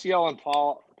about Martial and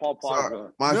Paul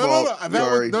Pogba. My fault.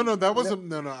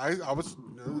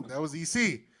 That was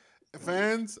EC.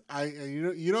 Fans,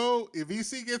 you know, if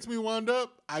EC gets me wound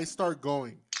up, I start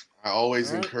going. I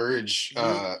always encourage.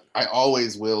 I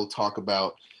always will talk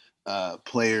about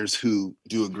players who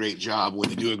do a great job when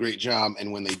they do a great job,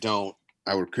 and when they don't,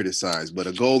 I would criticize. But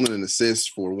a goal and an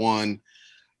assist for one,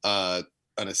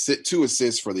 two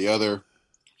assists for the other,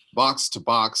 box to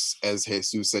box, as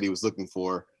Jesus said he was looking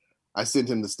for. I sent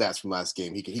him the stats from last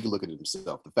game. He can look at it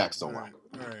himself. The facts don't lie.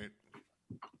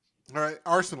 All right.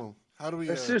 Arsenal. How do we?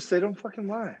 That's just they don't fucking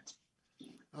lie.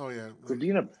 Oh yeah, they're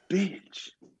being a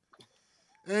bitch.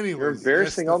 Anyway, you're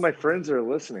embarrassing. All my friends are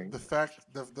listening. The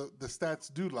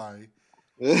stats do lie.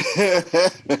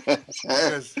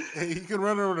 Because he can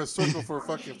run around a circle for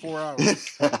fucking 4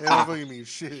 hours. And I don't fucking mean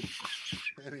shit.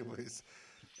 Anyways,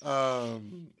 all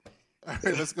right,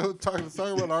 let's talk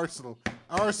about Arsenal.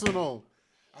 Arsenal.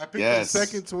 I picked them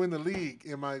second to win the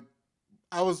league.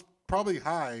 I was probably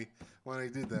high when I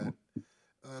did that.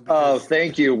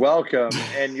 Thank you. Welcome.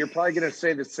 And you're probably going to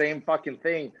say the same fucking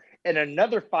thing in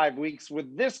another 5 weeks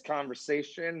with this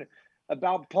conversation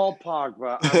about Paul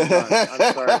Pogba. I'm done.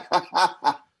 I'm sorry.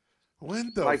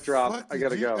 When the mic drop. I got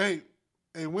to go. Hey,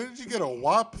 when did you get a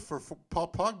whop for Paul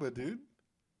Pogba, dude?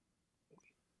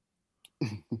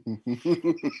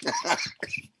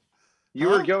 You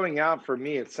were going out for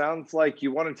me. It sounds like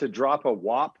you wanted to drop a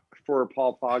whop for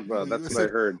Paul Pogba. That's what I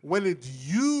heard. When did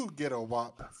you get a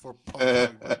whop for Paul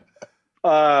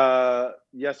Pogba?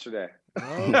 Yesterday.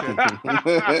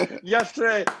 Okay.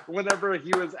 Yesterday, whenever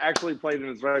he was actually playing in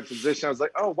his right position, I was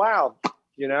like, oh, wow.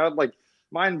 Like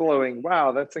mind-blowing.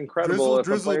 Wow, that's incredible if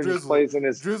a player just plays in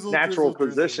his natural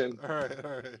position. All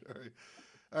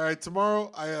right.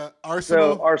 Tomorrow,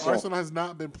 Arsenal has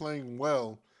not been playing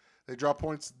well. They dropped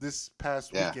points this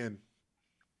past weekend.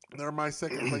 They're my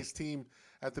second place team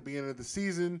at the beginning of the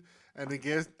season, and I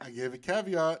gave a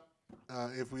caveat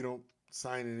if we don't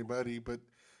sign anybody, but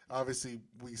obviously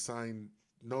we signed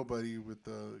nobody with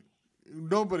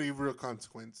nobody of real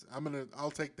consequence.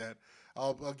 I'll take that.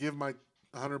 I'll give my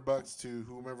 $100 to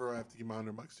whomever I have to give my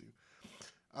 $100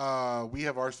 to. We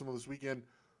have Arsenal this weekend.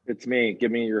 It's me.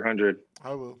 Give me your 100.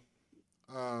 I will.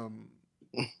 I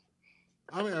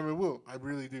will. I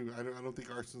really do. I don't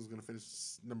think Arsenal's going to finish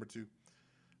number 2.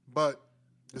 But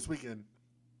this weekend,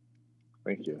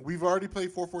 thank you. We've already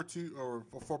played 4-4-2 or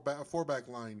a 4-back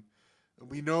line.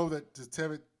 We know that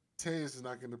Tejas is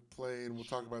not going to play, and we'll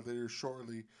talk about that here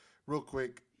shortly, real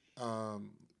quick,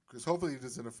 because hopefully it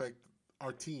doesn't affect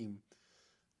our team.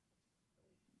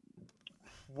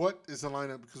 What is the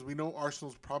lineup? Because we know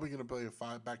Arsenal's probably going to play a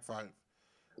back 5.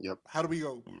 Yep. How do we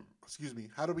go?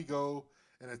 How do we go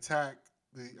and attack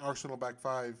the Arsenal back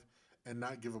 5 and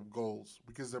not give up goals?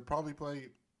 Because they'll probably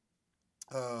play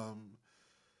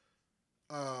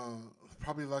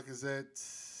probably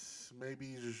Lacazette,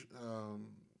 maybe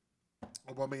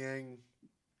Aubameyang.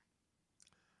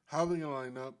 How are we going to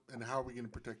line up, and how are we going to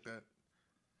protect that?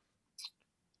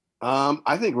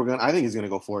 I think he's gonna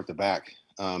go for it at the back.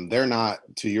 They're not,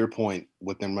 to your point,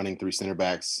 with them running 3 center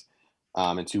backs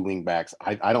and 2 wing backs.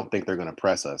 I don't think they're gonna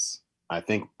press us. I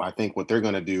think what they're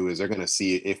gonna do is they're gonna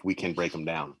see if we can break them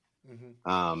down.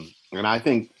 Mm-hmm. And I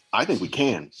think we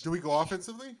can. Do we go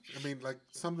offensively? I mean, like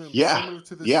something similar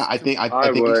to this. Yeah, I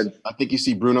think you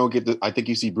see Bruno get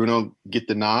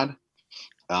the nod.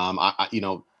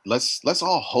 Let's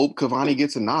all hope Cavani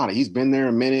gets a nod. He's been there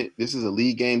a minute. This is a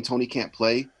league game. Tony can't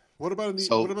play. What about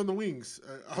the wings?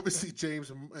 Obviously,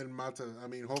 James and Mata. I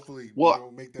mean, hopefully,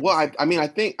 make that. Well, I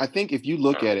think if you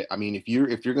look at it, I mean, if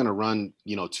you're going to run,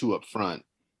 2 up front,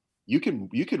 you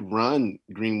could run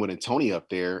Greenwood and Tony up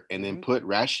there, and then put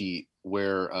Rashi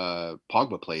where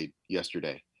Pogba played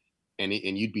yesterday, and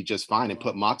you'd be just fine, and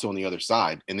put Mata on the other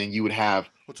side, and then you would have.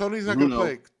 Well, Tony's not going to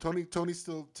play. Tony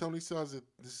still has it.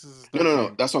 This is no.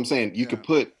 That's what I'm saying. You could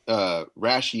put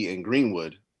Rashi and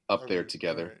Greenwood up there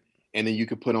together. Right. And then you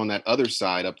could put on that other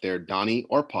side up there, Donny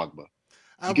or Pogba.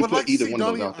 I would like to see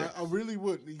Donny. I really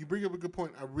would. You bring up a good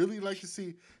point. I really like to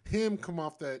see him come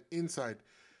off that inside.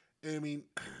 I mean,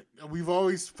 we've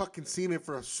always fucking seen it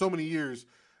for so many years.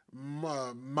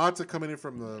 Mata coming in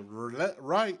from the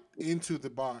right into the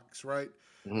box, right?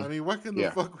 Mm-hmm. I mean, what can the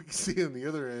fuck we see on the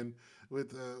other end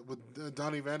with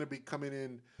Donny Van de Beek coming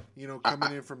in?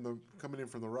 Coming in from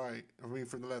the right. I mean,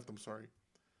 from the left. I'm sorry.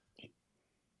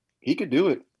 He could do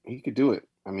it.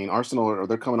 I mean, Arsenal,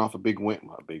 they're coming off a big win.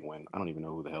 I don't even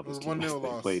know who the hell this team is. They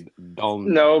played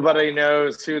Nobody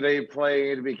knows who they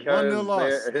played because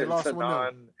they lost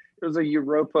 1-0. It was a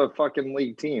Europa fucking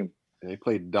league team. They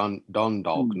played Dundalk.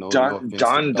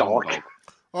 Dundalk.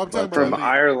 Oh, I'm talking from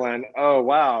Ireland. Oh,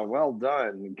 wow. Well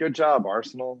done. Good job,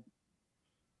 Arsenal.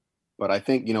 But I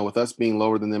think, with us being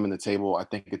lower than them in the table, I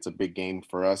think it's a big game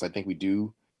for us. I think we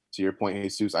do, to your point,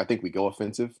 Jesus, I think we go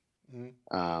offensive.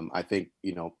 Mm-hmm. I think,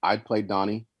 I'd play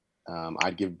Donny.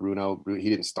 I'd give Bruno. He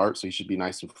didn't start, so he should be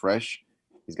nice and fresh.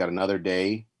 He's got another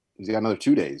day. He's got another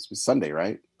 2 days. It's Sunday,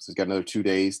 right? So he's got another 2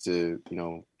 days to,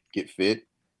 get fit,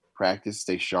 practice,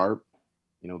 stay sharp.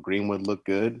 Greenwood looked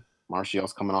good.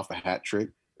 Martial's coming off a hat trick.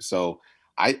 So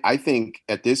I think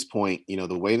at this point,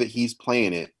 the way that he's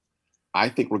playing it, I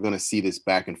think we're going to see this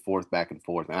back and forth.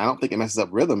 And I don't think it messes up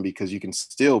rhythm because you can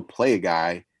still play a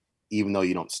guy even though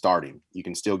you don't start him. You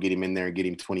can still get him in there, get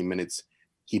him 20 minutes,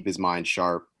 keep his mind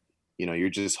sharp. You're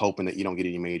just hoping that you don't get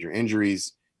any major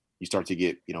injuries. You start to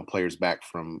get, players back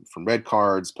from red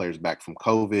cards, players back from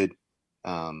COVID.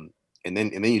 And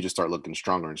then you just start looking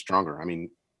stronger and stronger. I mean,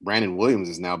 Brandon Williams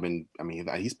has now been,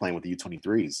 he's playing with the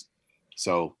U23s.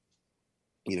 So,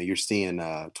 you're seeing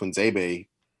Twinzebe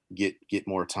get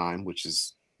more time, which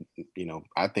is,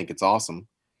 I think it's awesome.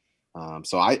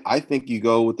 So I think you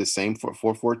go with the same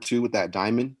 4-4-2 with that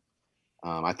diamond.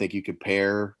 I think you could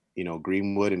pair,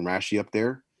 Greenwood and Rashi up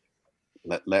there.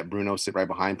 Let Bruno sit right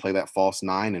behind, play that false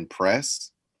 9 and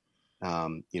press.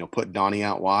 Put Donny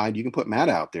out wide. You can put Matt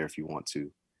out there if you want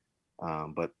to.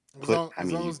 But as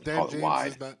long as Dan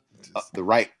the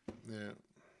right. Yeah.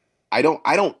 I don't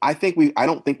think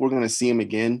we're going to see him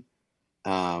again.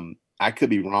 I could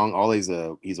be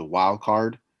wrong. He's a wild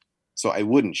card, so it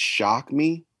wouldn't shock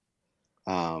me.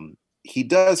 He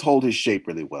does hold his shape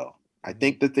really well. I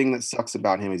think the thing that sucks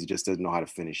about him is he just doesn't know how to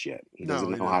finish yet. He doesn't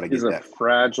know how to get that. He's a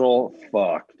fragile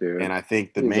fuck, dude. And I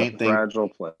think the main thing, fragile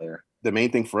player. The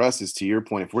main thing for us is, to your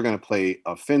point, if we're going to play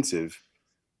offensive,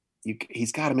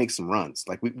 he's got to make some runs.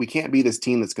 Like we can't be this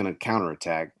team that's going to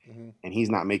counterattack, and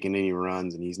he's not making any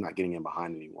runs and he's not getting in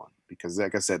behind anyone. Because,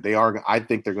 like I said, I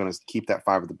think they're going to keep that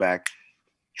 5 at the back,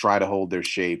 try to hold their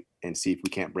shape, and see if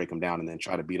we can't break them down, and then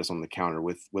try to beat us on the counter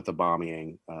with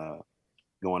Aubameyang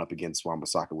going up against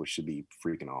Wan-Bissaka, which should be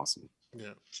freaking awesome.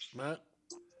 Yeah, Matt.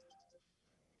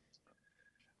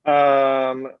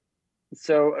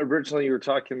 So originally you were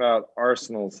talking about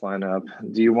Arsenal's lineup.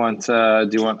 Do you want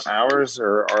ours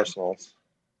or Arsenal's?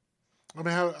 I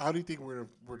mean, how do you think we're to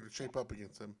shape up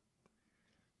against them?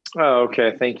 Oh,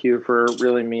 okay. Thank you for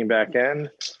reeling me back in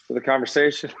for the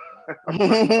conversation. I'll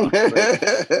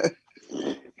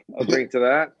drink to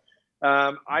that.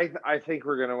 I think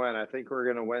we're gonna win. I think we're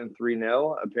gonna win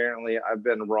 3-0. Apparently, I've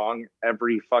been wrong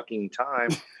every fucking time.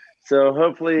 So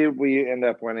hopefully we end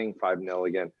up winning 5-0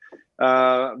 again.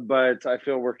 But I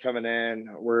feel we're coming in.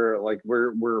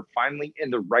 We're finally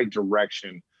in the right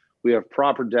direction. We have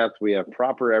proper depth. We have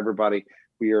proper everybody.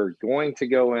 We are going to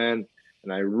go in,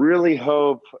 and I really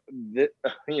hope that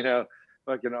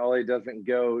fucking Ollie doesn't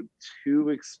go too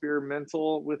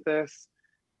experimental with this.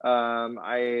 I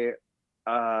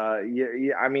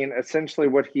mean, essentially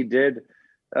what he did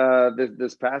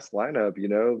this past lineup,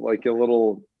 like a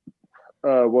little.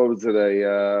 What was it?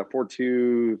 A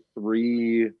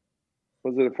 4-2-3?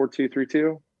 Was it a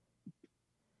 4-2-3-2?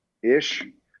 Ish.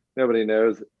 Nobody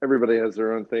knows. Everybody has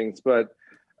their own things. But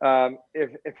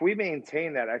if we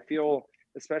maintain that, I feel,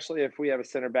 especially if we have a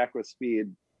center back with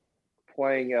speed,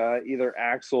 playing either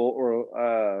Axel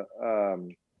or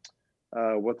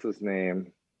what's his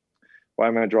name? Why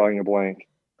am I drawing a blank?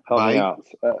 Help me out.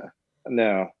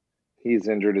 No, he's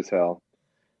injured as hell.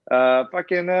 Our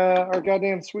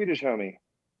goddamn Swedish homie.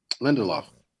 Lindelof,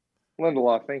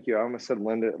 thank you. I almost said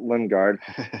Lingard.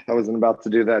 I wasn't about to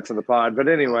do that to the pod. But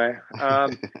anyway,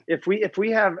 if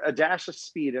we have a dash of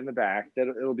speed in the back,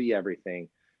 it'll be everything.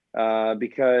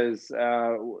 Because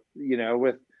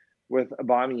with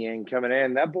Aubameyang coming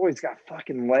in, that boy's got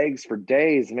fucking legs for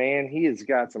days, man. He has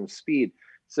got some speed.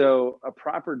 So a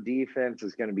proper defense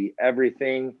is going to be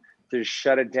everything to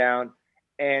shut it down.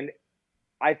 And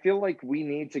I feel like we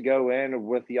need to go in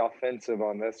with the offensive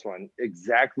on this one.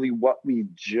 Exactly what we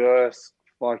just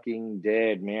fucking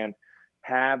did, man.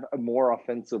 Have a more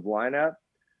offensive lineup.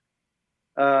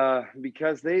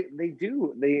 Because they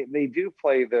do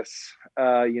play this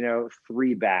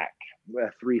 3-back,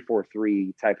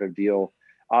 3-4-3 type of deal.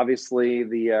 Obviously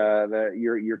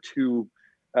your two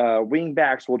wing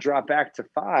backs will drop back to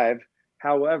 5.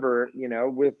 However,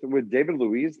 with David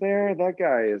Luiz there, that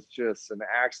guy is just an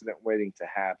accident waiting to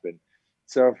happen.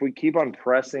 So if we keep on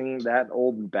pressing that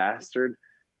old bastard,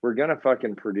 we're going to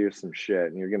fucking produce some shit,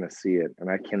 and you're going to see it. And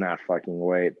I cannot fucking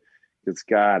wait. Because,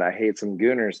 God, I hate some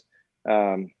Gooners.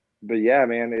 But, yeah,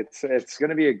 man, it's going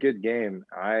to be a good game.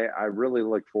 I really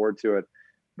look forward to it.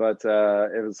 But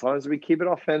as long as we keep it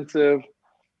offensive,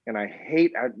 and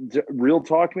real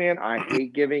talk, man, I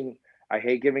hate giving a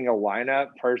lineup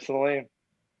personally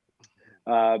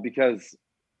because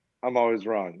I'm always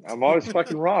wrong. I'm always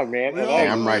fucking wrong, man.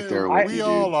 I'm right there with you, dude.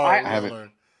 All are. I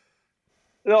haven't.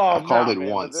 I've called it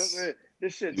once.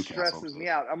 This shit stresses me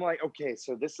out. I'm like, okay,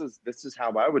 so this is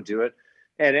how I would do it.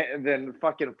 And then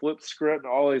fucking flip script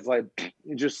and always like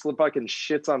just fucking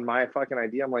shits on my fucking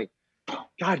idea. I'm like,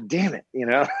 God damn it,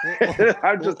 I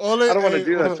don't want to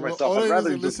do that to myself. I'd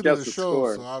rather just guess the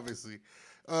score. So obviously,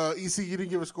 EC, you didn't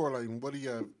give a score line. What do you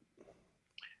have?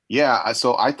 Yeah,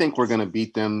 so I think we're going to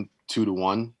beat them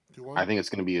 2-1. 2-1? I think it's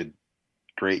going to be a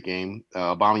great game.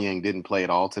 Aubameyang didn't play at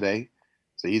all today,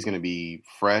 so he's going to be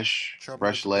fresh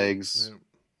legs,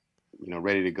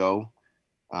 ready to go.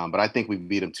 But I think we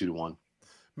beat him 2-1.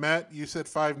 Matt, you said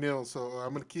 5-0, so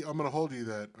I'm gonna hold you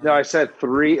that. No, I said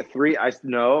 3. No, fuck you. I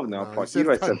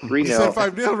said 3-0. You said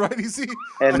 5-0, right? You see?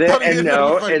 And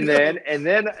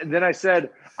then I said,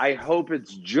 I hope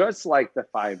it's just like the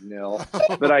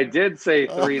 5-0, but I did say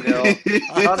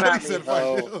 3-0. Come at me,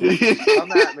 ho.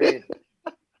 Come at me.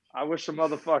 I wish a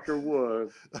motherfucker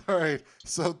would. All right,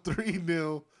 so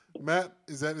 3-0. Matt,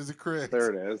 is it correct?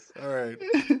 There it is. All right.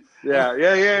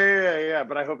 Yeah.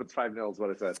 But I hope it's 5-0 is what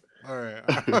I said. All right.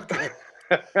 Okay.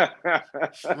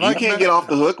 You can't get off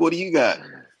the hook. What do you got?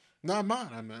 No, I'm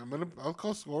not. I'll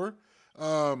call score.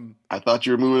 I thought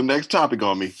you were moving the next topic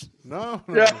on me. No.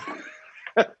 Yeah.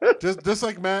 just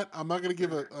like Matt, I'm not gonna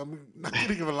give a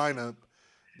lineup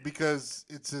because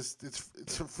it's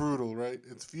a frugal, right?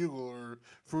 It's frugal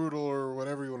or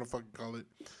whatever you want to fucking call it.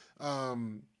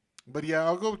 But yeah,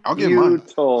 I'll give mine.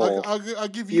 Futile. I'll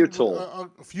give you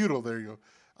Futile. feudal. There you go.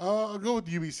 I'll go with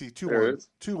UBC There it 2-1. is.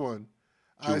 2-1.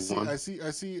 2-1. I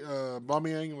see.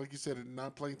 Aubameyang, like you said,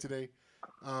 not playing today.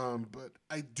 But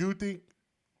I do think,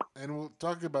 and we'll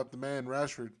talk about the man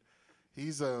Rashford.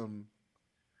 He's I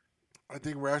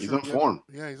think Rashford. He's on form.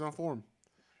 Yeah, he's on form,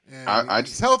 and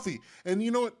he's healthy. And you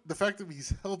know what? The fact that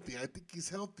he's healthy, I think he's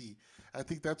healthy. I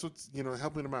think that's what's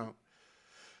helping him out.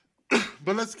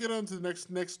 But let's get on to the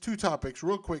next two topics,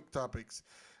 real quick topics.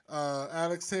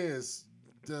 Alex says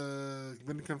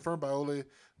been confirmed by Ole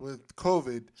with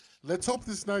COVID. Let's hope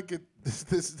this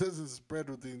doesn't spread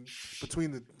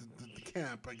between the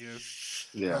camp. I guess.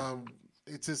 Yeah.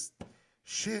 It's just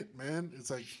shit, man. It's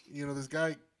like this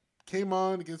guy came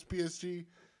on against PSG,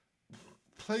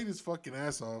 played his fucking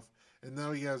ass off, and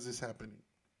now he has this happening.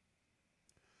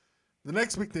 The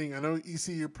next big thing, I know, EC,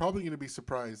 you're probably going to be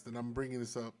surprised that I'm bringing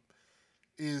this up,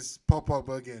 is Paul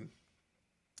Pogba again.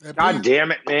 God damn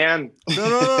it, man.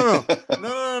 No. And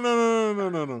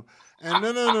no.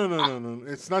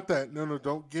 It's not that. No,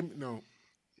 don't give me, no.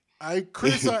 I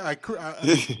criticize,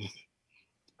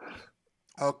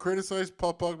 I'll criticize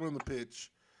Paul Pogba on the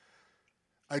pitch.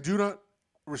 I do not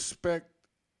respect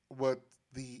what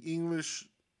the English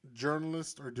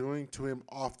journalists are doing to him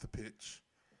off the pitch.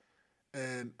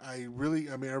 And I really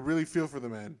feel for the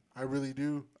man. I really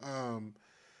do.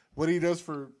 What he does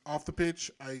for off the pitch,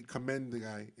 I commend the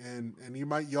guy. And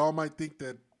y'all might think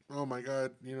that, oh my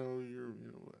God, he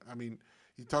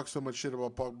talks so much shit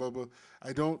about Pogba, but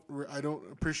I don't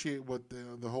appreciate what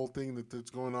the whole thing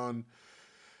that's going on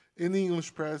in the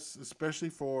English press, especially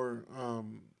for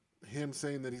him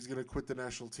saying that he's going to quit the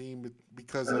national team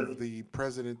because of the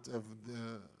president of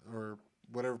or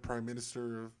whatever prime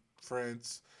minister of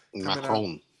France,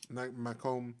 Macron,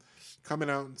 coming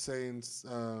out and saying,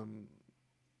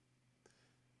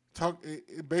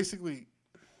 basically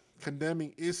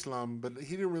condemning Islam, but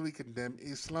he didn't really condemn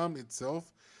Islam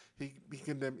itself. He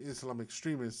condemned Islam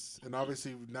extremists, and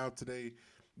obviously now today,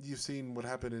 you've seen what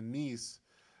happened in Nice,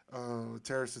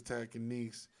 terrorist attack in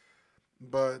Nice.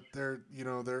 But the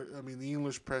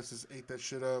English press has ate that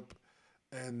shit up,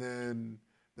 and then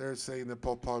they're saying that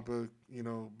Paul Pogba,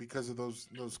 because of those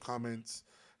comments,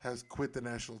 has quit the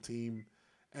national team,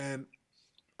 and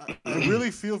I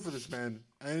really feel for this man,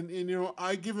 and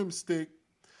I give him stick,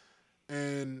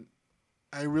 and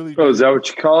I really. Oh, is that what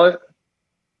you call it?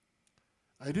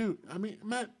 I do. I mean,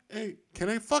 Matt, hey, can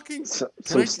I fucking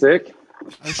stick?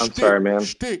 I'm sorry, man.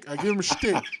 Shtick. I give him a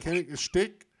shtick. Can I a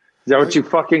shtick? Is that what you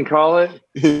fucking call it?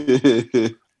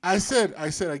 I said I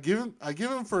give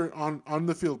him for on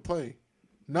the field play,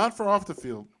 not for off the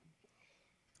field.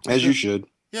 As you should.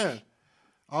 Yeah.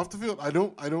 Off the field, I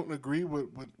don't agree with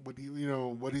what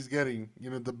he's getting.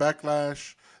 The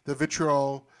backlash, the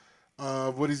vitriol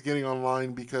of what he's getting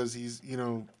online because he's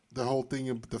the whole thing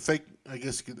of the fake. I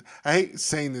guess I hate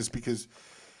saying this because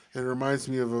it reminds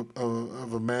me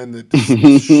of a man that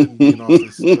shouldn't be in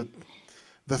office. But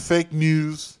the fake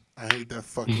news, I hate that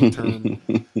fucking term.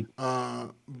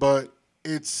 But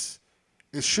it's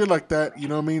shit like that, you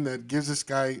know what I mean, that gives this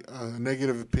guy a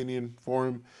negative opinion for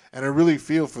him. And I really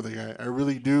feel for the guy. I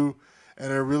really do.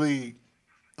 And I really,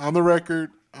 on the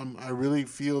record, I really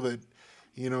feel that,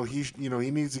 he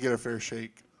needs to get a fair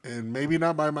shake. And maybe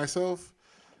not by myself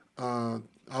on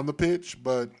the pitch,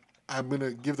 but I'm going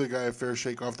to give the guy a fair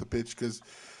shake off the pitch because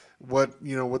what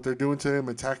they're doing to him,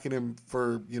 attacking him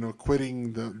for,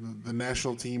 quitting the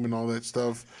national team and all that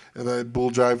stuff, and that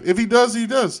bull jive. If he does, he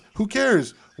does. Who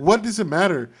cares? What does it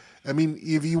matter? I mean,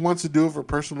 if he wants to do it for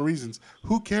personal reasons,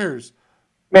 who cares?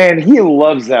 Man, he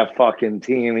loves that fucking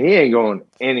team. He ain't going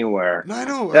anywhere. No, I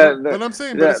know. But I'm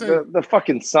saying, the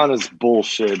fucking Sun is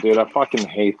bullshit, dude. I fucking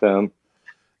hate them.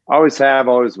 Always have,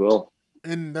 always will.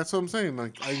 And that's what I'm saying.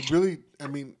 Like,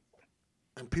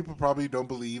 and people probably don't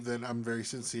believe that I'm very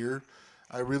sincere.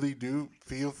 I really do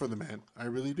feel for the man. I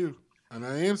really do, and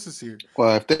I am sincere.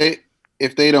 Well,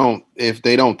 if they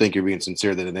don't think you're being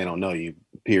sincere, then they don't know you.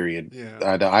 Period.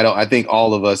 Yeah. I think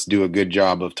all of us do a good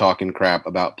job of talking crap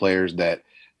about players that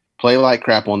play like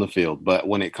crap on the field. But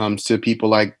when it comes to people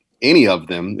like any of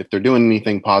them, if they're doing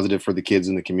anything positive for the kids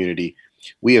in the community,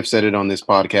 we have said it on this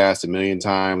podcast a million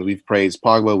times. We've praised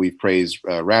Pogba. We've praised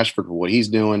Rashford for what he's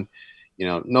doing.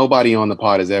 Nobody on the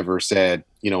pod has ever said,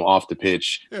 off the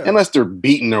pitch, unless they're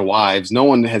beating their wives. No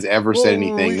one has ever said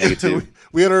anything negative.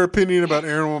 We had our opinion about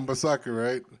Aaron Wan-Bissaka,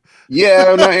 right?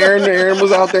 Yeah, no, Aaron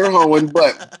was out there hoeing,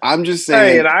 but I'm just Hey,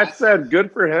 saying and I said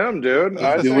good for him, dude. he's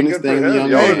I doing said his good for thing, the him. young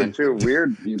Y'all are the man. two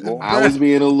weird people. I was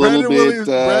being a little Brandon Williams-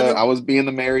 bit. Brandon- I was being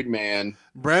the married man.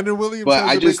 Brandon Williams But I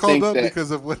hasn't been just called think up that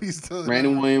because of what he's done.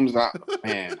 Brandon Williams,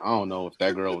 man, I don't know if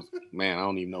that girl was, man, I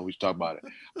don't even know we should talk about it.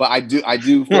 But I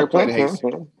do fair play to Jesus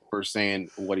for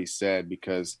saying what he said,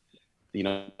 because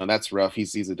that's rough.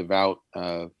 He's a devout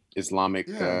Islamic,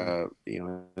 Yeah.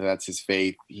 that's his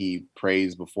faith. He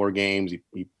prays before games.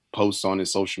 He posts on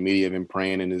his social media of him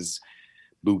praying in his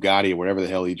Bugatti or whatever the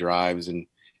hell he drives, and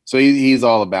so he's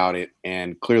all about it.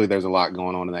 And clearly, there's a lot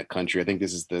going on in that country. I think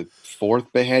this is the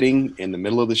fourth beheading in the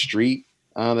middle of the street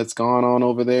that's gone on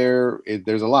over there.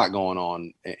 There's a lot going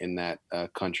on in that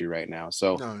country right now.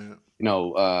 So,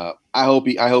 I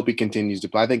hope he continues to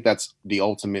play. I think that's the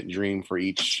ultimate dream for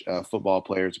each football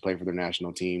player, to play for their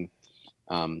national team.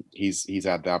 He's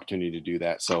had the opportunity to do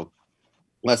that. So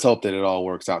let's hope that it all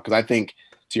works out. Because I think,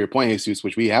 to your point, Jesus,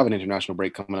 which we have an international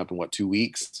break coming up in 2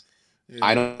 weeks. Yeah,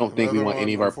 I don't think we want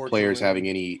any of our players unfortunately. having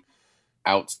any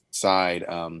outside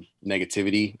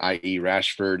negativity, i.e.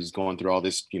 Rashford is going through all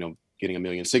this, getting 1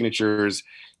 million signatures.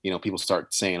 People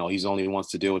start saying, oh, he's only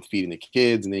wants to deal with feeding the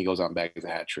kids, and then he goes out and bags a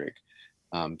hat trick.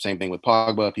 Same thing with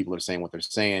Pogba. People are saying what they're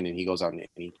saying, and he goes out and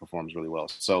he performs really well.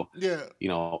 So, Yeah.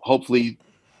 Hopefully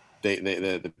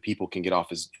the people can get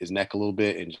off his neck a little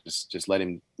bit and just let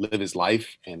him live his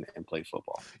life and play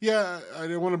football. Yeah, I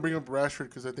didn't want to bring up Rashford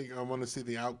because I think I want to see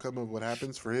the outcome of what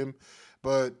happens for him.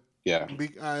 But yeah,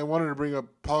 I wanted to bring up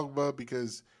Pogba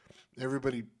because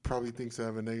everybody probably thinks I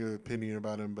have a negative opinion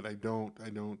about him, but I don't,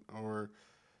 or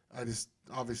I just,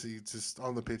 obviously it's just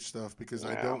on the pitch stuff, because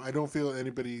I don't feel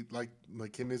anybody like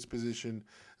in his position,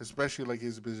 especially like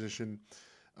his position.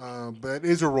 But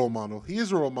is a role model. He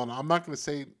is a role model. I'm not going to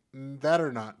say that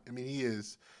or not. I mean, he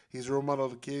is. He's a role model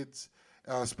to kids,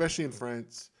 especially in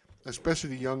France, especially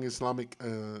the young Islamic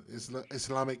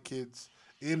kids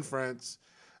in France.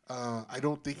 I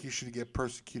don't think you should get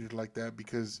persecuted like that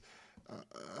because,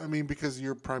 because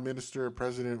your prime minister or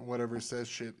president, whatever, says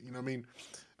shit. You know what I mean?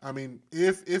 I mean,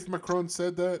 if Macron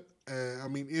said that,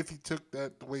 if he took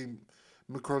that the way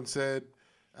Macron said,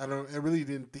 I really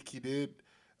didn't think he did.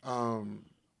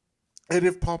 And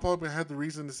if Paul Pogba had the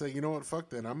reason to say, you know what, fuck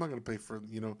that, I'm not going to pay for,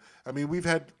 we've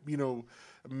had,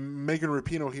 Megan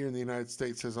Rapinoe here in the United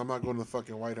States says, I'm not going to the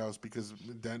fucking White House because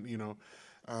then,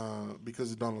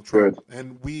 because of Donald Trump. Good.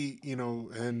 And we,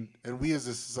 and we as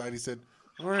a society said,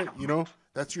 all right,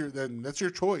 that's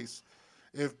your choice.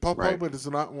 If Paul Pogba does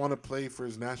not want to play for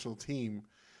his national team,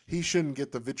 he shouldn't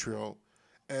get the vitriol.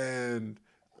 And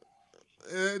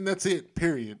that's it,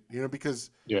 period. Because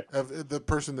of the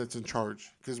person that's in charge.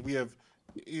 Because we have,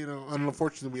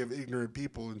 unfortunately, we have ignorant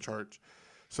people in charge.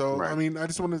 So, I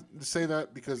just wanted to say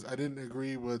that because I didn't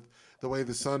agree with the way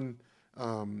the Sun,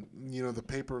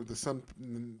 the Sun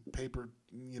paper,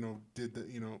 did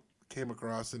the, came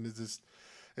across, and it's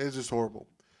just horrible.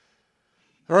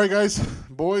 All right, guys,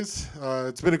 boys,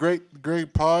 it's been a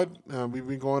great pod. We've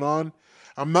been going on.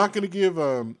 I'm not gonna give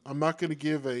our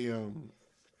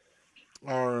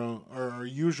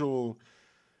usual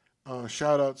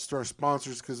shout outs to our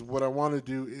sponsors, because what I want to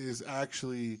do is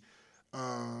actually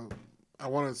I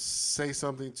want to say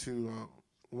something to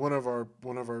one of our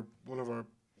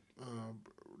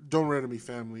Don't Red Me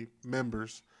family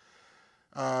members.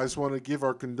 I just want to give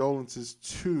our condolences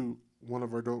to one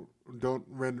of our Don't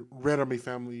Red Me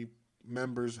family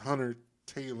members, Hunter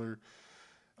Taylor.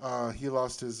 He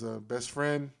lost his best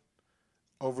friend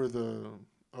over the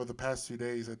past 2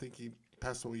 days. I think he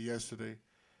passed away yesterday,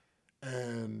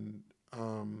 and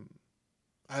I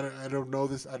don't know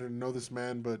this. I didn't know this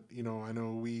man, but I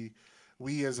know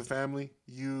we as a family,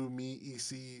 you, me,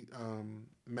 EC,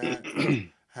 Matt,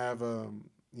 have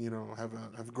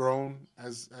have grown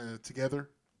as together.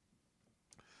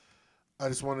 I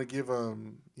just want to give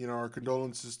our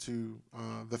condolences to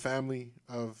the family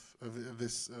of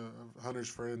this of Hunter's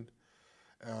friend.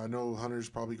 I know Hunter's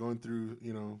probably going through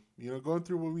going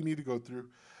through what we need to go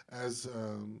through as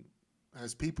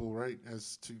people, right?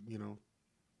 As to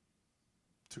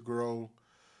to grow.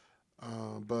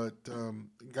 But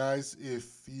guys,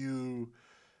 if you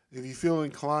feel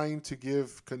inclined to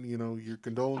give your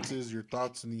condolences, your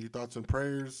thoughts and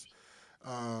prayers,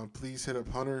 please hit up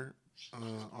Hunter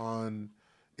on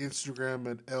Instagram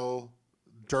at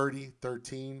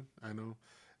LDirty13. I know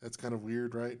that's kind of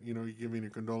weird, right? You're giving your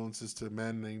condolences to a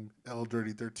man named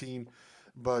LDirty13,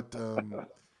 but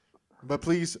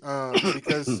please,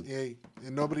 because hey,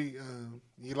 and nobody,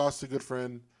 he lost a good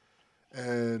friend,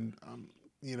 and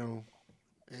we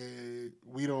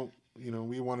don't,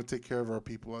 we want to take care of our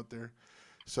people out there.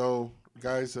 So,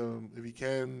 guys, if you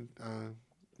can,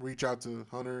 reach out to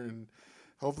Hunter and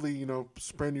hopefully,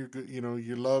 spread your good,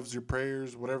 your loves, your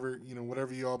prayers, whatever,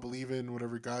 whatever you all believe in,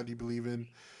 whatever God you believe in,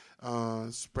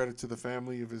 spread it to the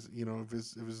family of his,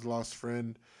 of his lost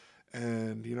friend,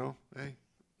 and hey,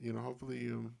 hopefully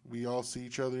we all see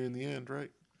each other in the end,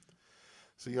 right?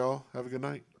 So y'all have a good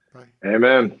night. Bye.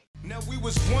 Amen. Now we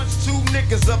was once two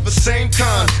niggas of the same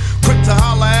kind, quick to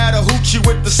holler at a hoochie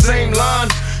with the same line.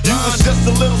 You was just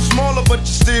a little smaller, but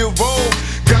you still roll.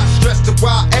 Got stressed to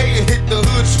YA and hit the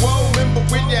hood swole. Remember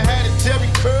when you had a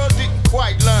Jerry curl, didn't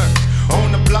quite learn.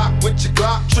 On the block with your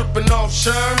Glock, tripping off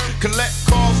Sherm. Collect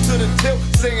calls to the tilt,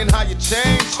 saying how you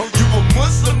changed. Oh, you a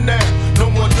Muslim now, no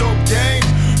more dope game.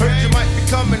 Heard you might be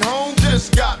coming home,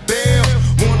 just got bail.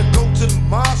 Wanna go to the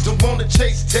mosque, don't wanna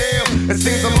chase tail. It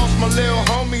seems I lost my little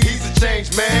homie, he's a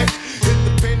changed man.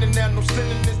 Independent now, no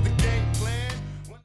sinning is the